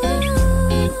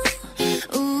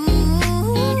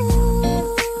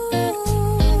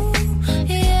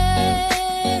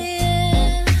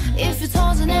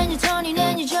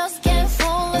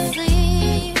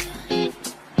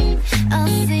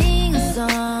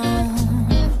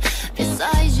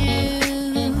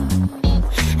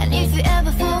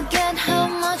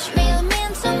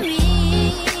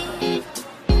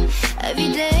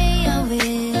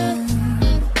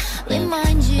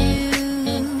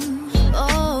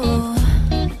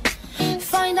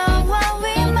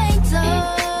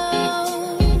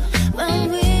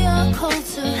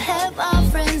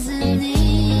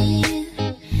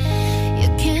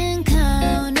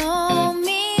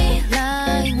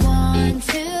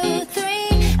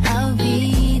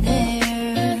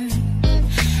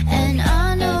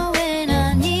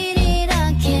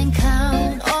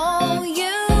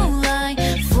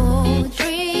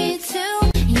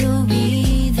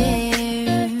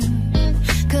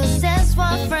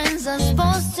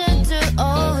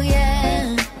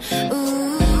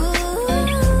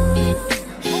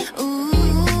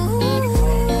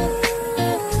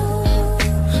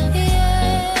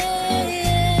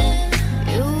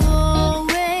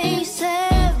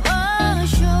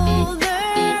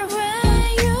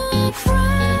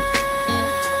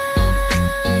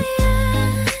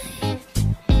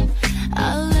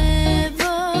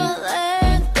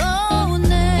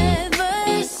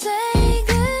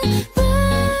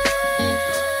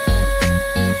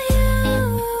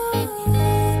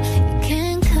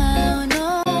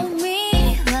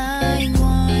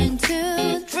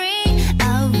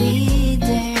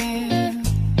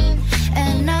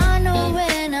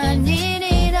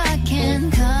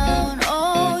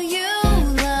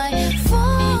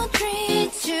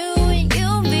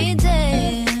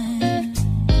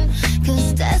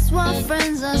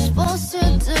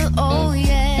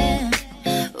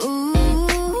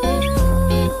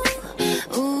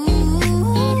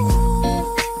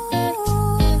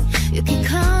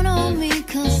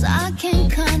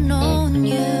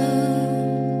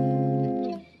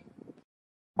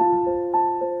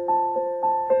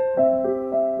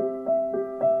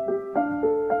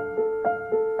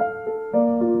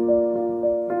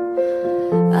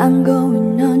 I'm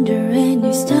going under and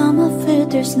each time I feel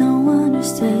there's no one to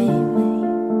save me.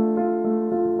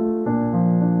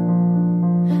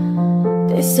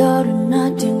 This all or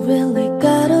nothing really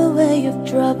got a way of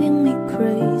driving me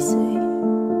crazy.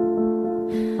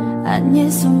 I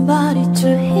need somebody to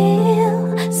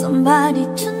heal, somebody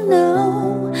to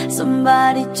know,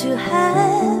 somebody to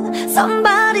have,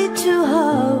 somebody to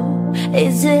hold.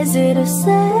 It's easy to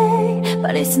say,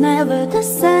 but it's never the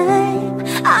same.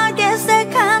 I guess I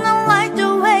kinda like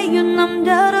the way you numbed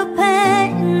out the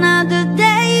pain. Another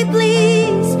day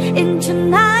bleeds into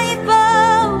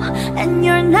nightfall, and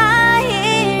you're not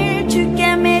here to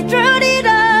get me through it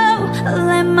all. I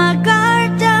let my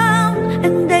guard down,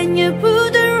 and then you put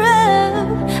the rub.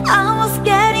 I was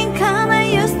getting kinda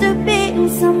used to being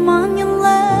someone you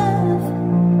love.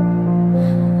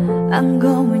 I'm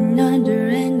going under,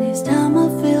 and this time I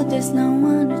feel there's no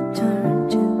one to turn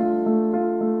to.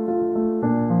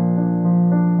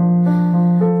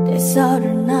 This all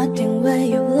or nothing way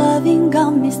of loving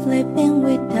got me sleeping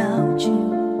without you.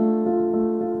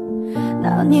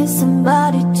 Now I need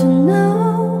somebody to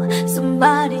know,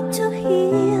 somebody to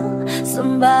heal,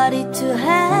 somebody to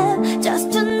have, just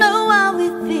to know how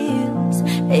it feels.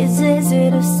 It's easy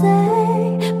to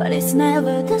say, but it's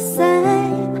never the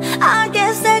same. I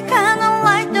guess I kinda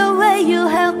like the way you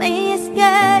help me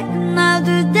escape.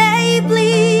 Another day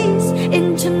bleeds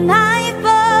into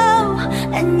nightfall,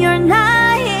 and you're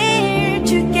not here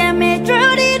to get me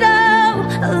through it all.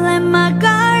 I let my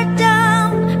guard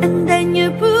down, and then you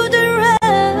put the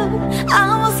rub. I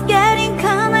was getting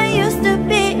kinda used to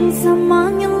being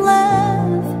someone you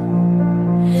love.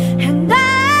 And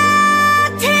I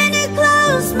tend to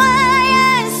close my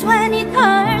eyes when it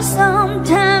hurts.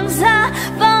 Sometimes I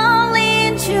fall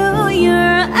into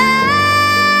your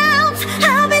arms.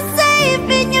 I'll be safe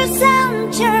in your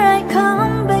center. I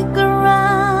come back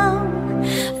around.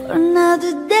 For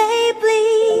another day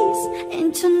bleeds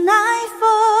into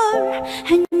nightfall,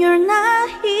 and you're not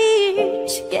here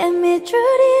to get me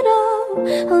through it all.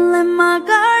 I let my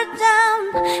guard down,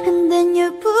 and then you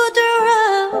put the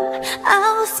rub. I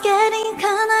was getting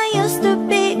kinda used to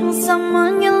being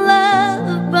someone you love,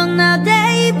 but now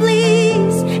day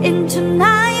bleeds into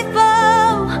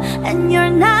nightfall, and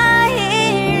you're not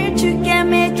here to get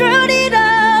me through it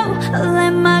all. I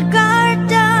let my guard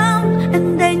down, and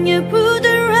then you put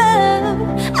the rub.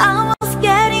 I was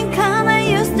getting kinda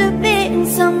used to being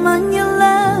someone you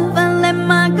love. I let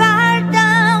my guard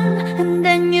down, and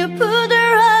then you put the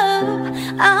rub.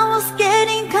 I was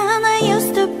getting kinda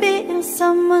used to being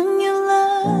someone you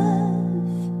love.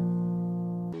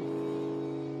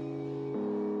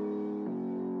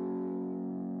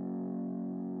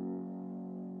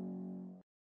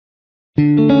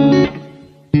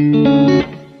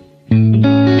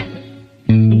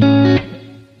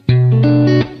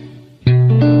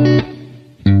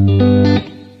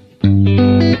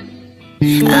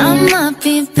 I might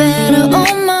be better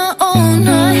on my own.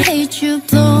 I hate you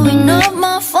blowing up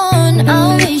my phone.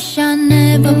 I wish I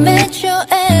never met your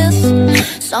ass.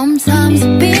 Sometimes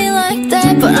it be like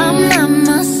that, but I'm not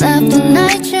myself the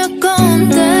night you're gone.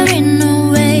 There ain't no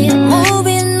way I'm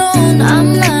moving on. I'm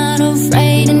not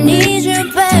afraid, I need you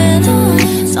back.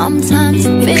 Sometimes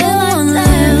it be like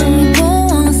that. We go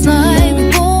on a slide, we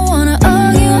go wanna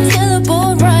argue until the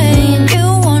boat rain. You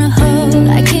wanna hug,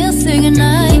 I can't say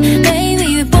goodnight. Baby,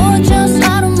 we both just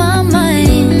out of my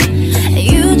mind.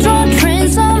 You draw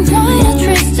trends on point, I'm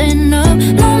twisting up.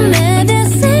 No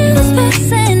medicine is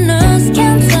fixing us.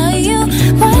 Can't tell you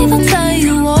why, I'll tell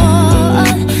you all.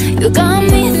 You got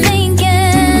me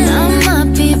thinking I might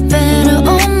be better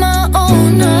on my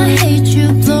own. I hate you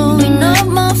blowing up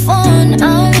my phone.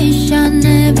 I wish I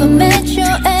never met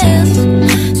your ass.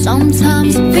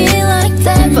 Sometimes it be like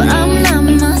that, but I'm not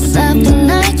myself the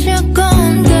night you're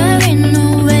gone. There ain't no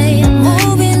way I'm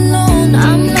moving on.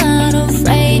 I'm not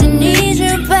afraid, I need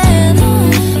you back.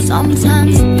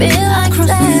 Sometimes it be like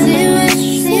that.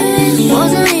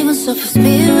 Wasn't even supposed to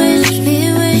be rich.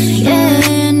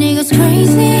 Yeah, niggas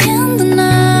crazy in the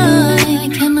night.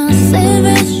 Can I say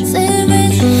rich?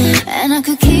 And I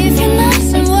could keep you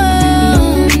nice and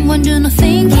warm when you're not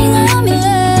thinking I'm in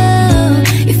love.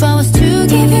 If I was to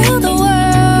give you the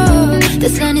world,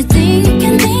 there's anything you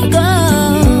can think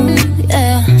of.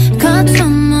 Yeah, got so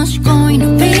much going to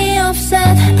be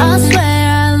upset. I swear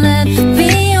I'll let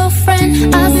be your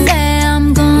friend. I say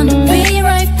I'm gonna be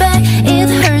right back. It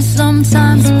hurts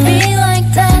sometimes to be like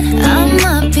that. I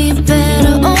might be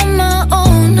better on my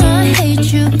own. I hate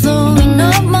you blowing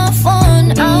up my phone.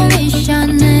 I wish I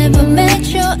never met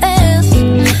your ass.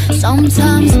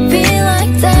 Sometimes it be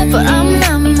like that, but I'm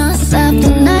not myself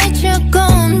the night you're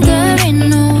gone. There ain't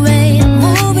no way I'm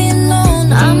moving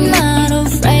on. I'm not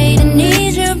afraid, I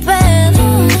need you back.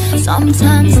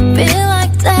 Sometimes it be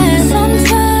like that.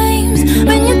 Sometimes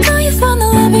when you know you found the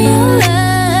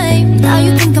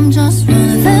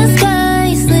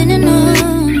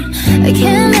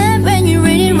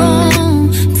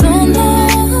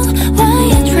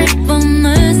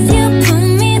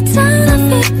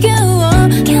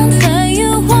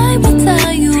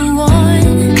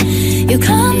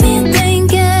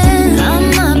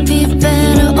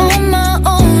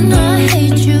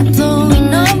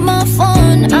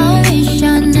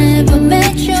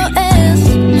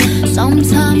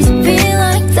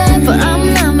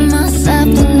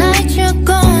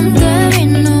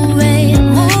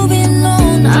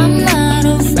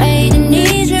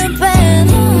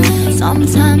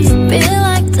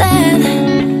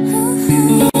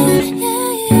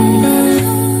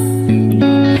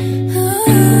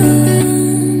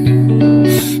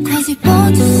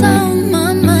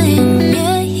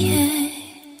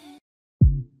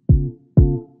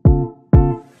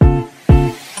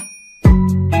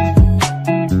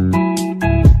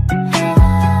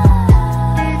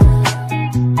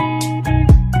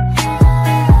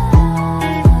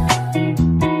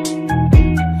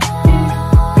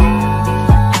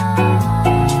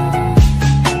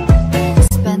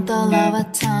have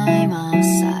a time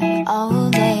outside all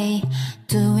day,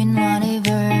 doing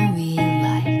whatever we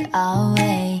like our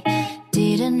way.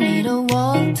 Didn't need a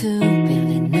wall to build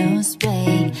a new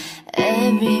space.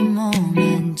 Every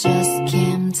moment just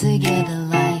came together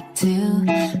like 2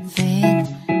 feet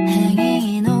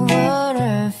hanging in a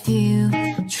water. Few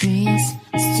trees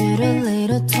stood a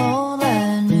little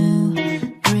taller. New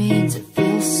breeze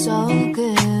feels so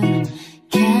good.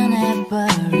 Can't ever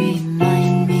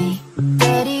remind me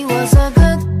that it was a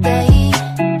good day.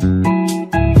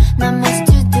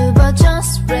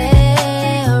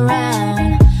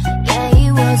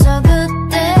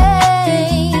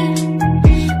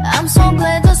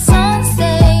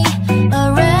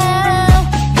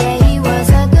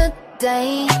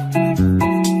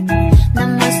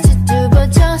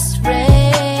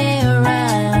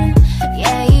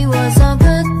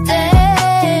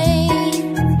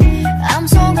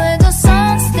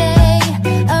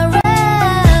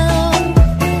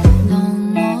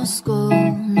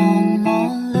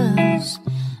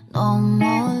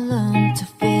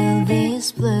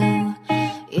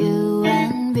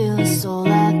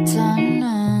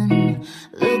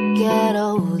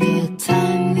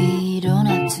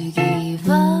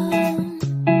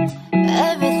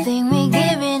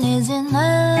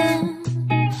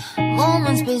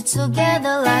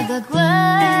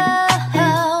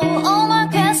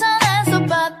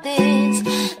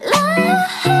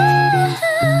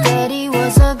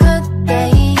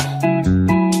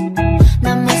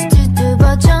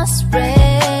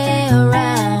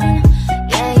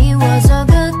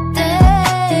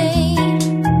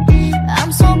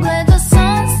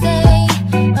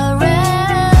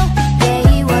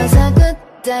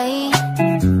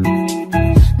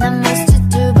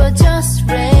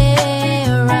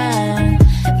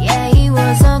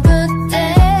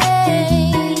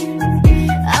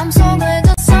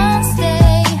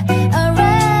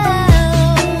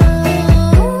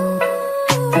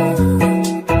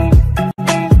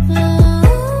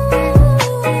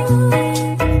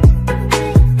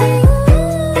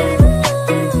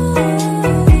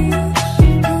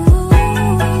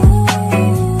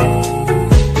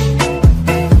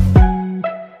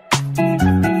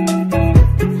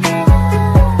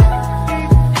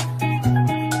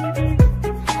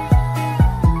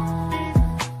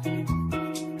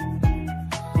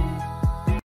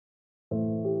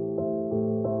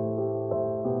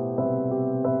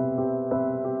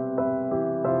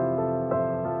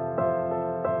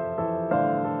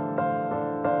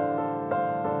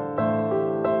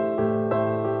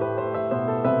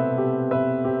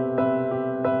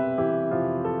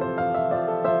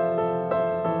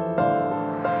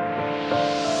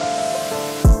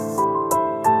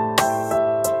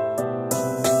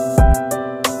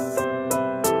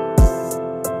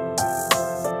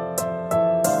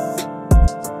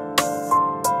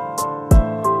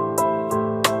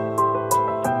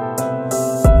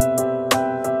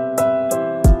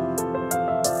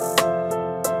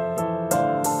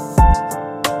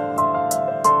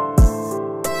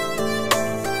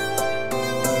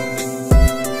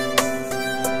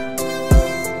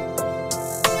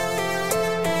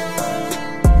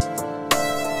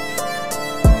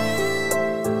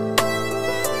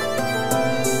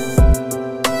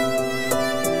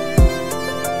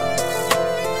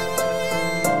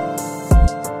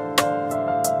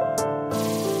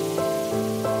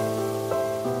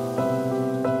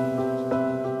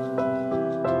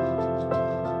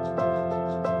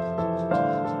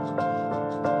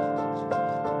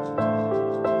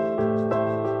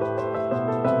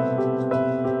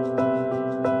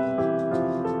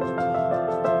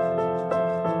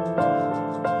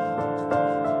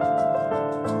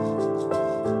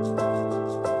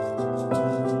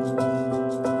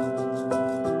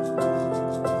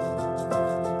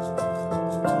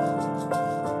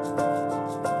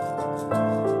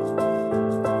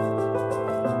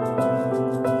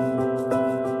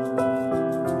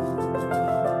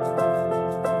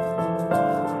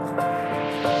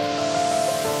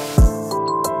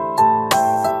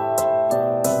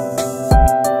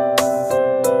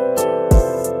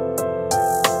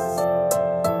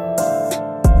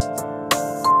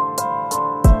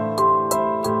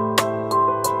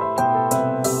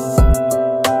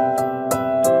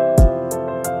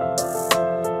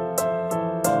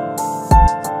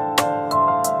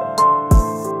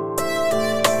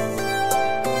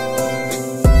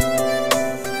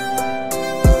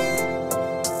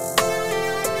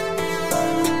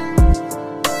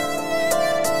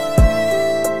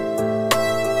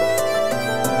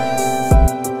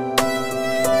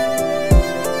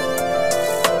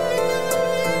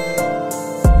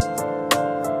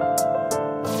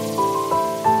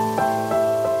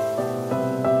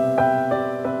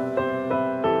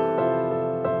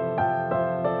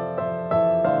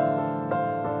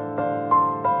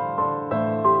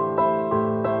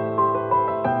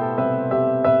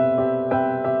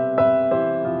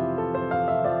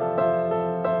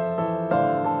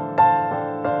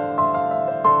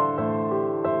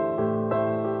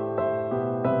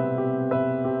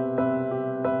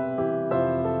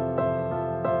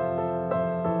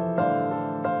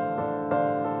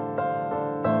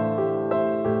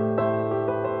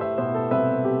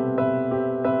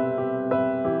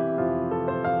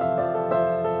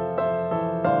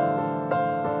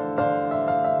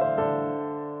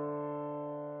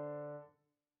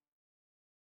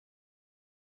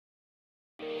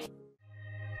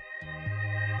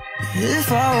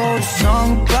 If I wrote a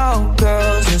song about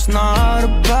girls that's not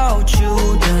about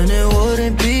you, then it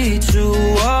wouldn't be too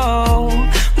old.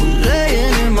 We're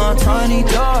laying in my tiny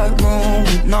dark room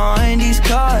with 90s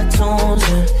cartoons,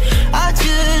 and I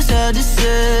just had to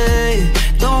say,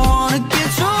 don't wanna get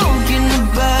drunk in the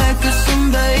back of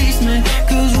some basement,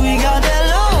 cause we got that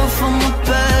love from a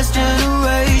past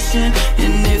generation.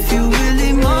 And if you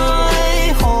really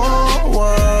my whole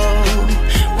world,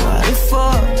 why the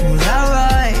fuck would I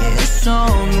write a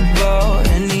song about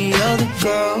any other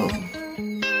girl?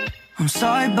 I'm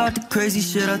sorry about the crazy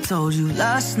shit I told you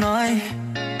last night.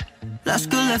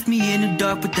 Last girl left me in the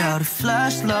dark without a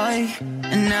flashlight,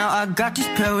 and now I got this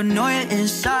paranoia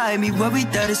inside me,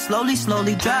 worried that it's slowly,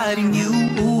 slowly driving you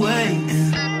away.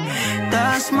 And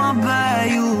that's my bad,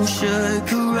 you should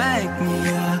correct me.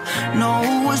 I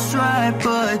know what's right,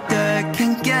 but that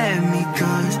can get me,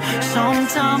 cause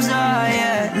sometimes I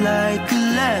act like a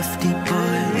lefty,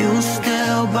 but you're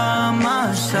still by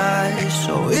my side.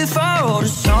 So if I wrote a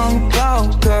song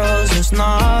about girls that's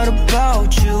not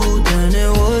about you, then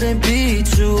it wouldn't be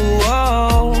too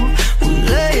old. We're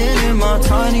laying in my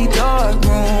tiny dark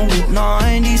room with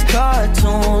 90s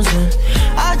cartoons, and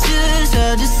I just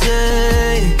had to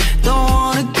say, don't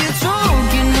wanna get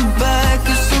drunk in the back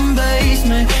of some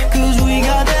basement, cause we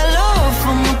got that love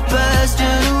from a past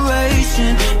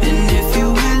generation. And if you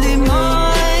really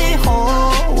my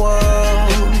whole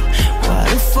world, why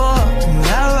the fuck would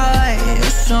I write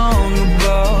a song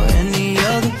about any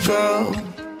other girl?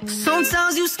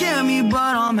 Sometimes you scare me,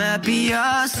 but I'm happy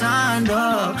I signed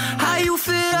up. How you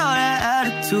fit all that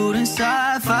attitude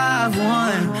inside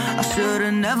 5'1"? I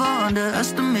should've never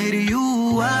underestimated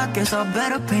you. I guess I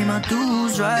better pay my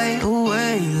dues right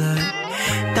away.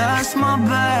 Like, that's my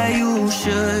bad, you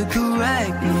should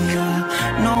correct me.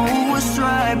 I know what's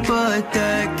right, but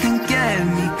that can get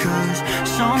me, cause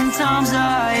sometimes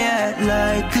I act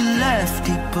like a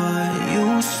lefty, but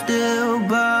you still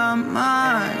by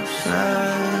my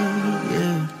side,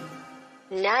 yeah.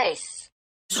 Nice.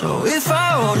 So if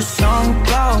I wrote a song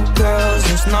about girls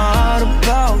that's not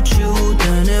about you,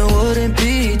 then it wouldn't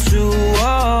be too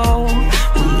old.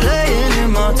 We're laying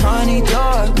in my tiny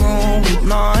dark room with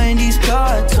 90s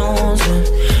cartoons, and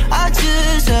I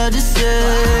just had to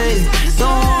say,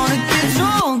 don't wanna get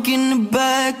drunk in the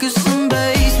back of some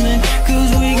basement,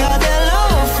 cause we got that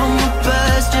love from a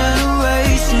past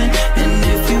generation. And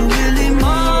if you really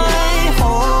my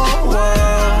whole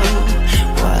world,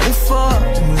 why the fuck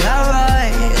would I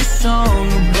write a song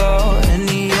about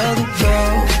any other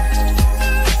girl?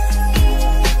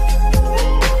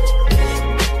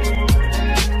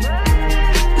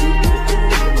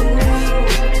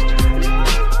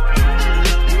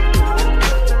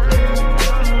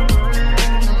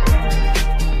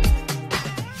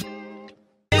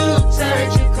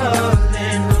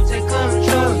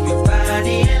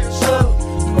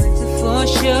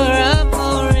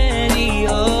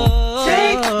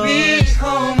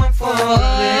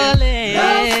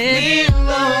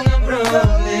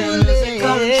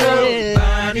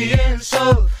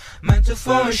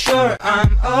 For sure,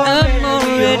 I'm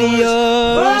already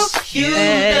yours. Walk you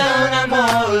down, I'm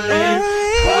all in.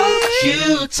 Hold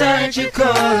you tight, you're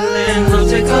calling. I'll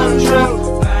take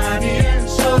control, body and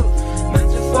soul. Meant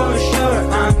to for sure,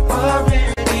 I'm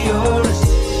already yours.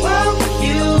 Walk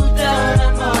you down,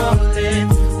 I'm all in.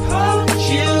 Hold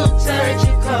you tight,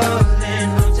 you're calling.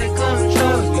 I'll take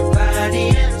control, your body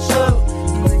and soul.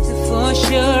 Meant to for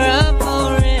sure, I'm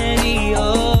already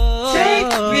yours.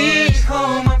 Take me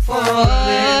home.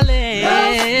 Love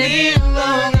me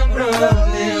long, I'm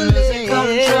rolling, losing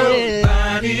control,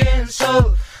 body and soul.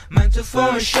 Meant to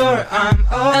for sure, I'm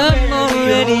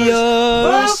already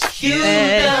yours. Walk you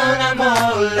down, I'm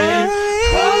all in.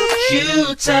 Hold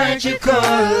you tight, you're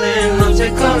calling. I'll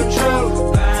take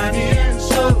control, body and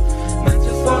soul. Meant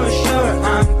to for sure,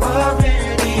 I'm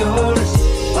already yours.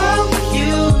 Walk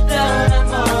you down,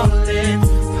 I'm all in.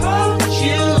 Hold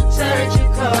you tight,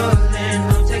 you're calling.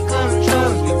 I'll take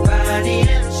control, your body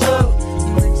and soul.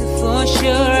 Meant to for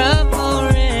sure, I'm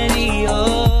already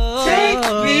yours. Take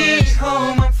me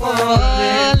home, I'm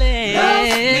falling. Love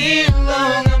me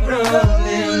long, I'm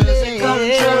rolling, losing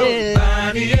control,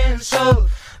 body and soul.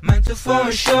 Meant to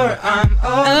for sure, I'm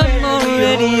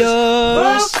already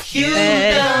yours. Walk you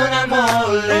down, I'm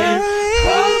all in.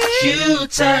 Hold you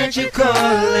tight, you're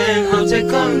calling. I'll take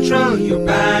control, your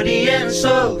body and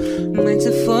soul. Meant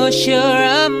to for sure,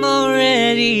 I'm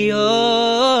already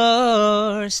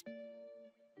yours.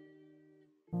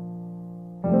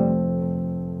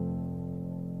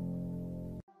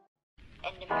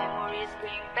 And the memories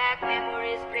bring back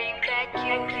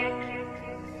you.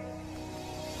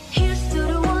 Here's to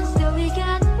the ones that we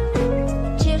got.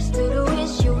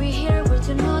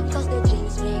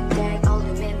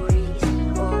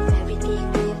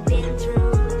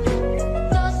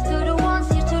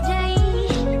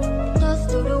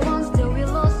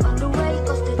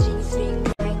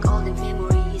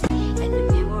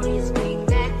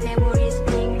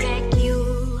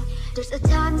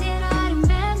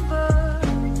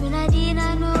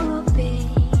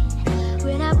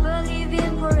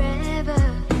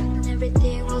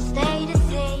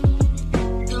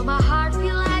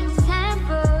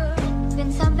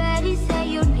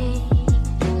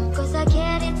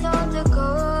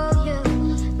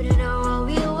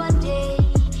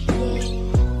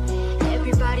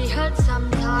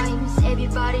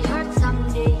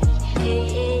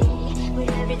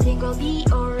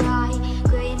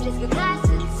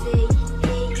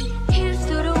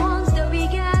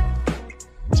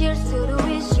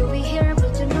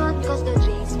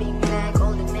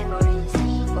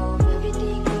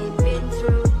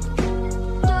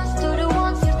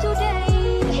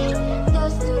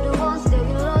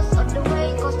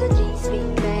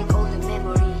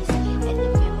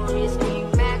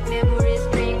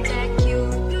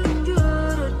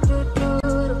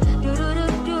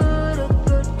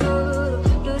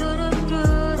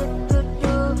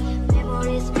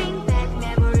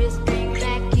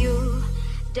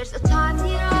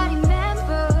 I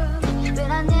remember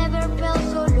when I never felt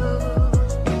so low.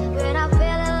 When I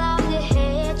fell in love, the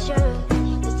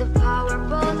hatred is the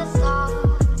powerful the soul.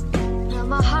 Now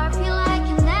my heart feel like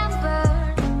an ember,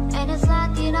 and it's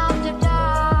lighting up the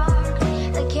dark.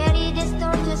 I carry this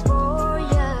torches for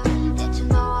you, and you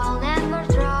know I'll never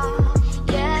drop.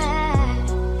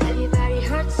 Yeah, everybody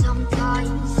hurts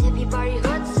sometimes, everybody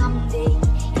hurts someday.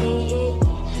 Hey, hey,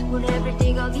 when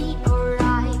everything will be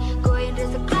alright, go into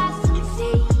the class and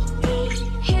say, hey,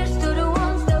 here's to the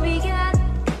ones that we got.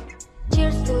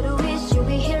 Cheers to the wish you were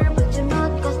here, but you're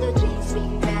not, cause the dreams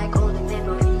bring back all the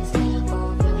memories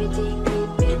of everything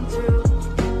we've been through.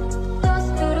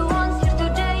 Toast to the ones here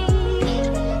today,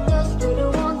 toast to the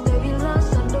ones that we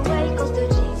lost on the way, cause the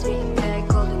dreams bring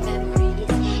back all the memories,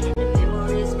 and the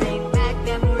memories bring back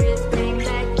you. Memories bring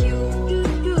back you.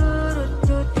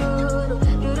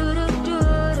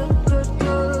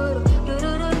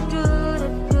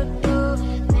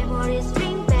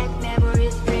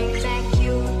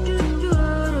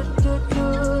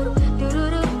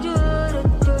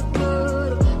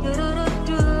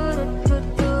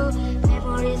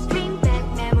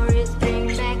 Memories bring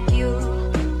back you.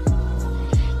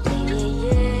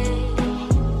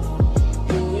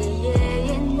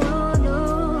 Yeah, no.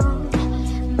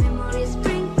 Memories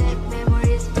bring back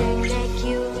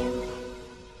you.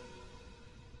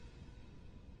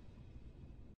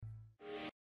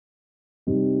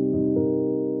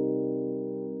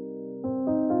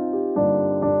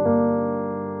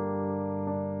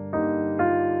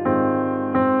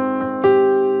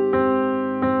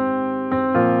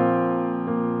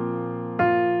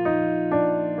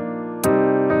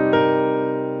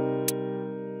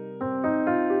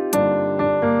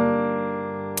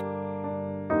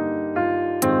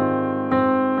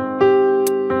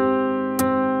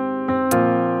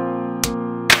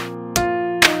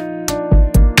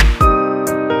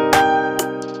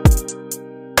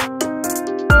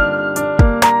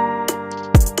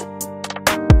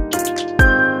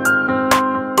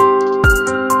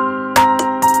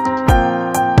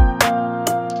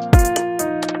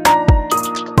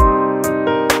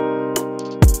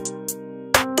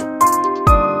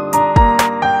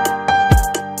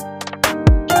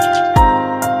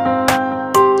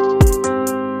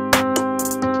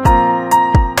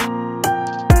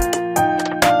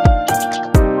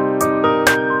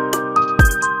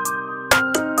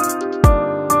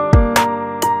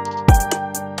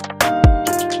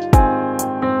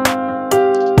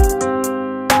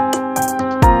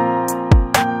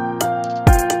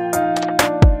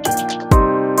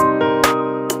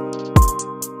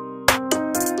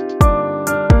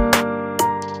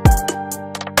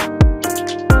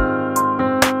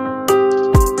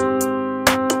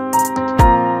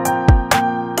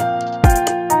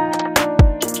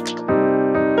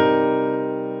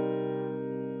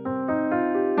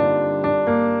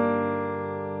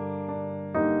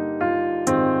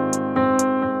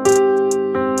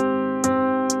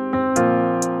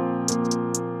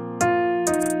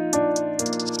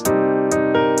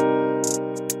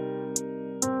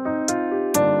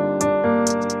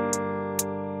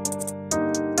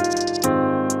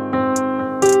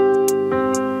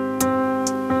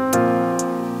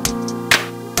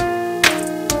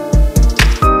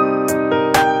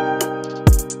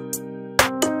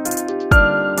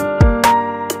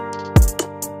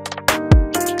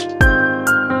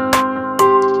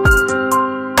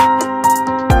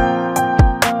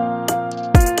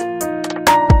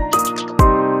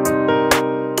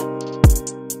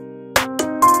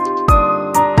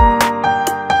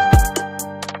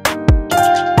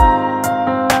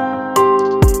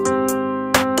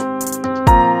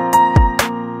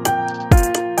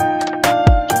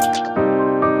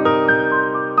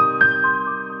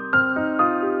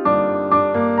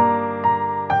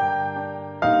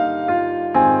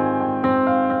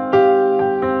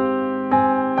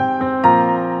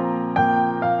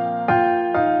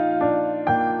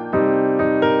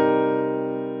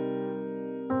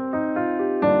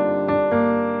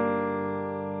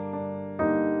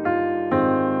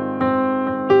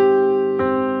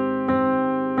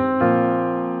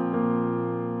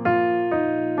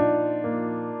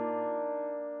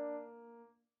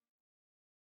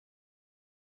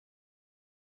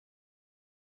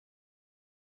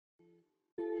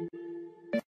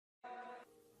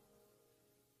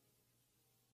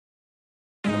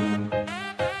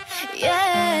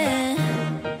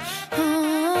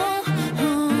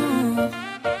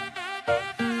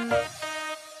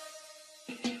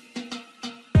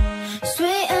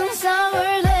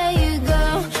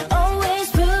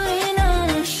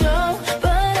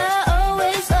 But I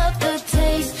always love the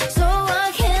taste, so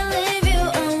I can't leave you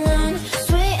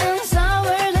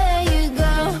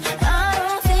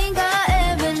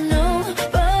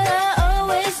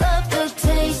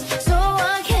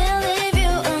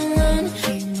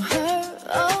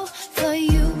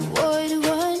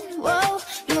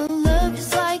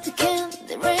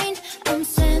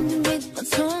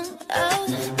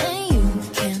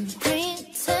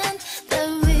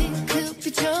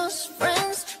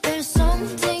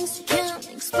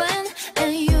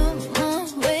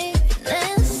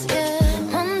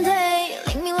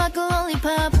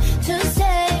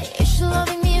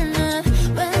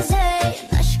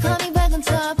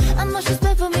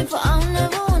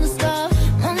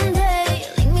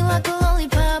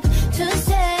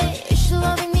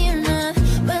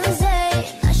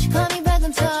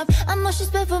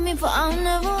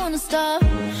stop.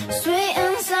 Sweet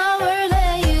and sour,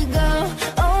 there you go.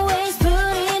 Always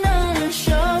putting on a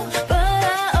show, but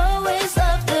I always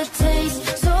love the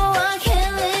taste, so I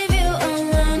can't leave you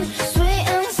alone. Sweet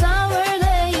and sour,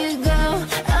 there you go.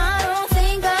 I don't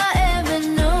think I ever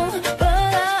know,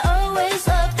 but I always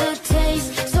love the taste,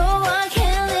 so I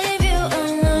can't leave you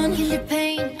alone. Kill your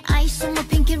pain, ice on my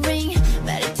pinky ring.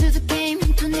 Ready to the game,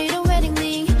 don't need a wedding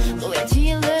ring. Go into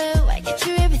your love, I get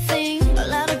you everything. A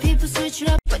lot of people switch it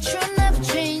up, but you'll never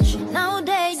change.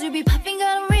 Nowadays, you be popping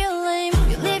out a real lame.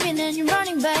 You're leaving and you're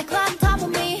running back on top of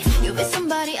me. You be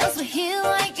somebody else, but here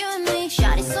like you and me.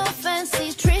 Shawty so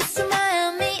fancy, trips to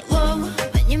Miami. Whoa,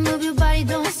 when you move your body,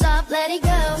 don't stop, let it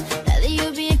go. Lately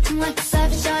you be acting like a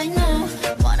savage, I know.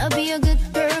 Wanna be a good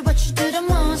girl, but you do the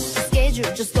most.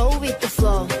 Schedule, just go with the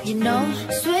flow, you know.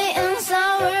 Sweet and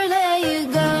sour, there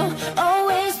you go.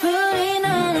 Always putting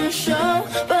on a show,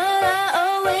 but I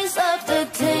always love the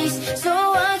taste, so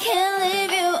I can't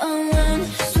leave you alone.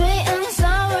 Sweet and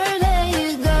sour, there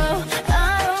you go.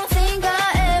 I don't think I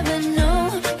ever know,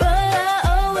 but I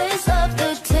always love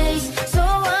the taste, so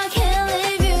I can't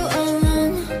leave you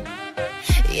alone.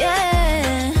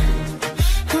 Yeah.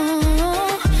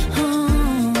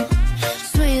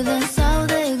 Sweet and sour,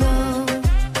 there you go.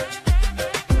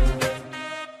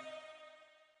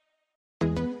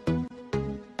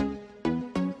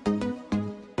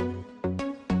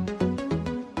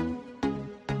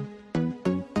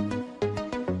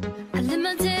 I live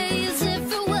my day as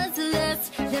if it was the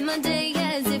last. Live my day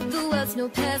as if there was no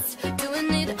past.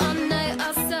 Doing it all night,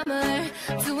 all summer.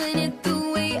 Doing it the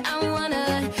way I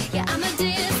wanna. Yeah, I'ma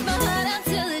dance my heart out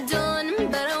till the dawn,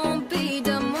 but I won't be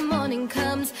done when morning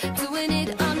comes. Doing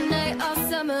it all night, all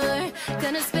summer.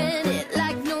 Gonna spend it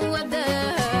like no other.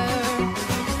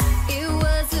 It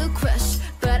was a crush,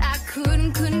 but I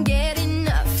couldn't get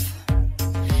enough.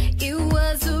 It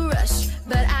was a rush,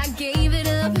 but I gave it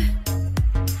up.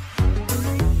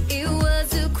 It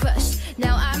was a crush.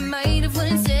 Now I might have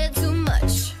wouldn't said too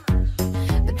much,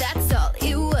 but that's all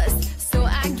it was, so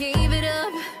I gave it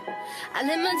up. I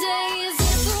live my day as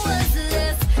if it was the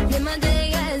last. Live my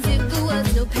day as if there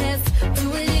was no past.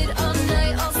 Doing it all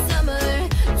night, all summer.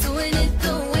 Doing it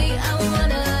the way I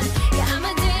wanna. Yeah,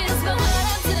 I'ma dance my heart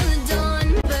out till the dawn,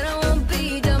 but I won't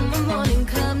be done when morning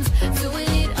comes. Doing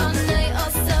it all night,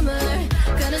 all summer.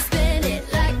 Gonna spend it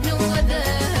like no other.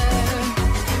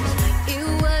 It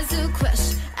was a crush.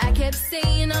 I kept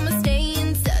saying I'ma stay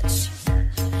in touch,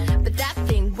 but that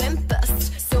thing went bust,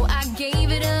 so I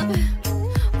gave it up.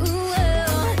 Ooh,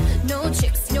 well, no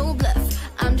tricks, no bluff.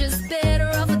 I'm just better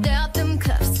off without them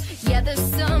cuffs. Yeah, the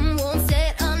sun won't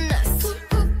set on us.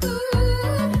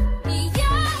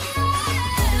 Yeah.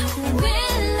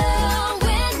 When low,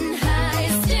 when high,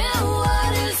 still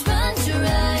waters run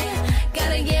dry.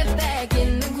 Gotta get back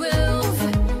in the groove.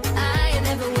 I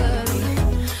never worry.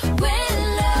 When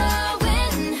low,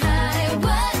 when high,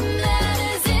 what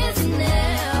matters is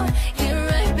now. Get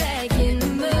right back in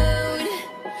the mood.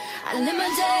 I live my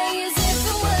day as if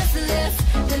it was the last.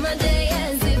 Live my day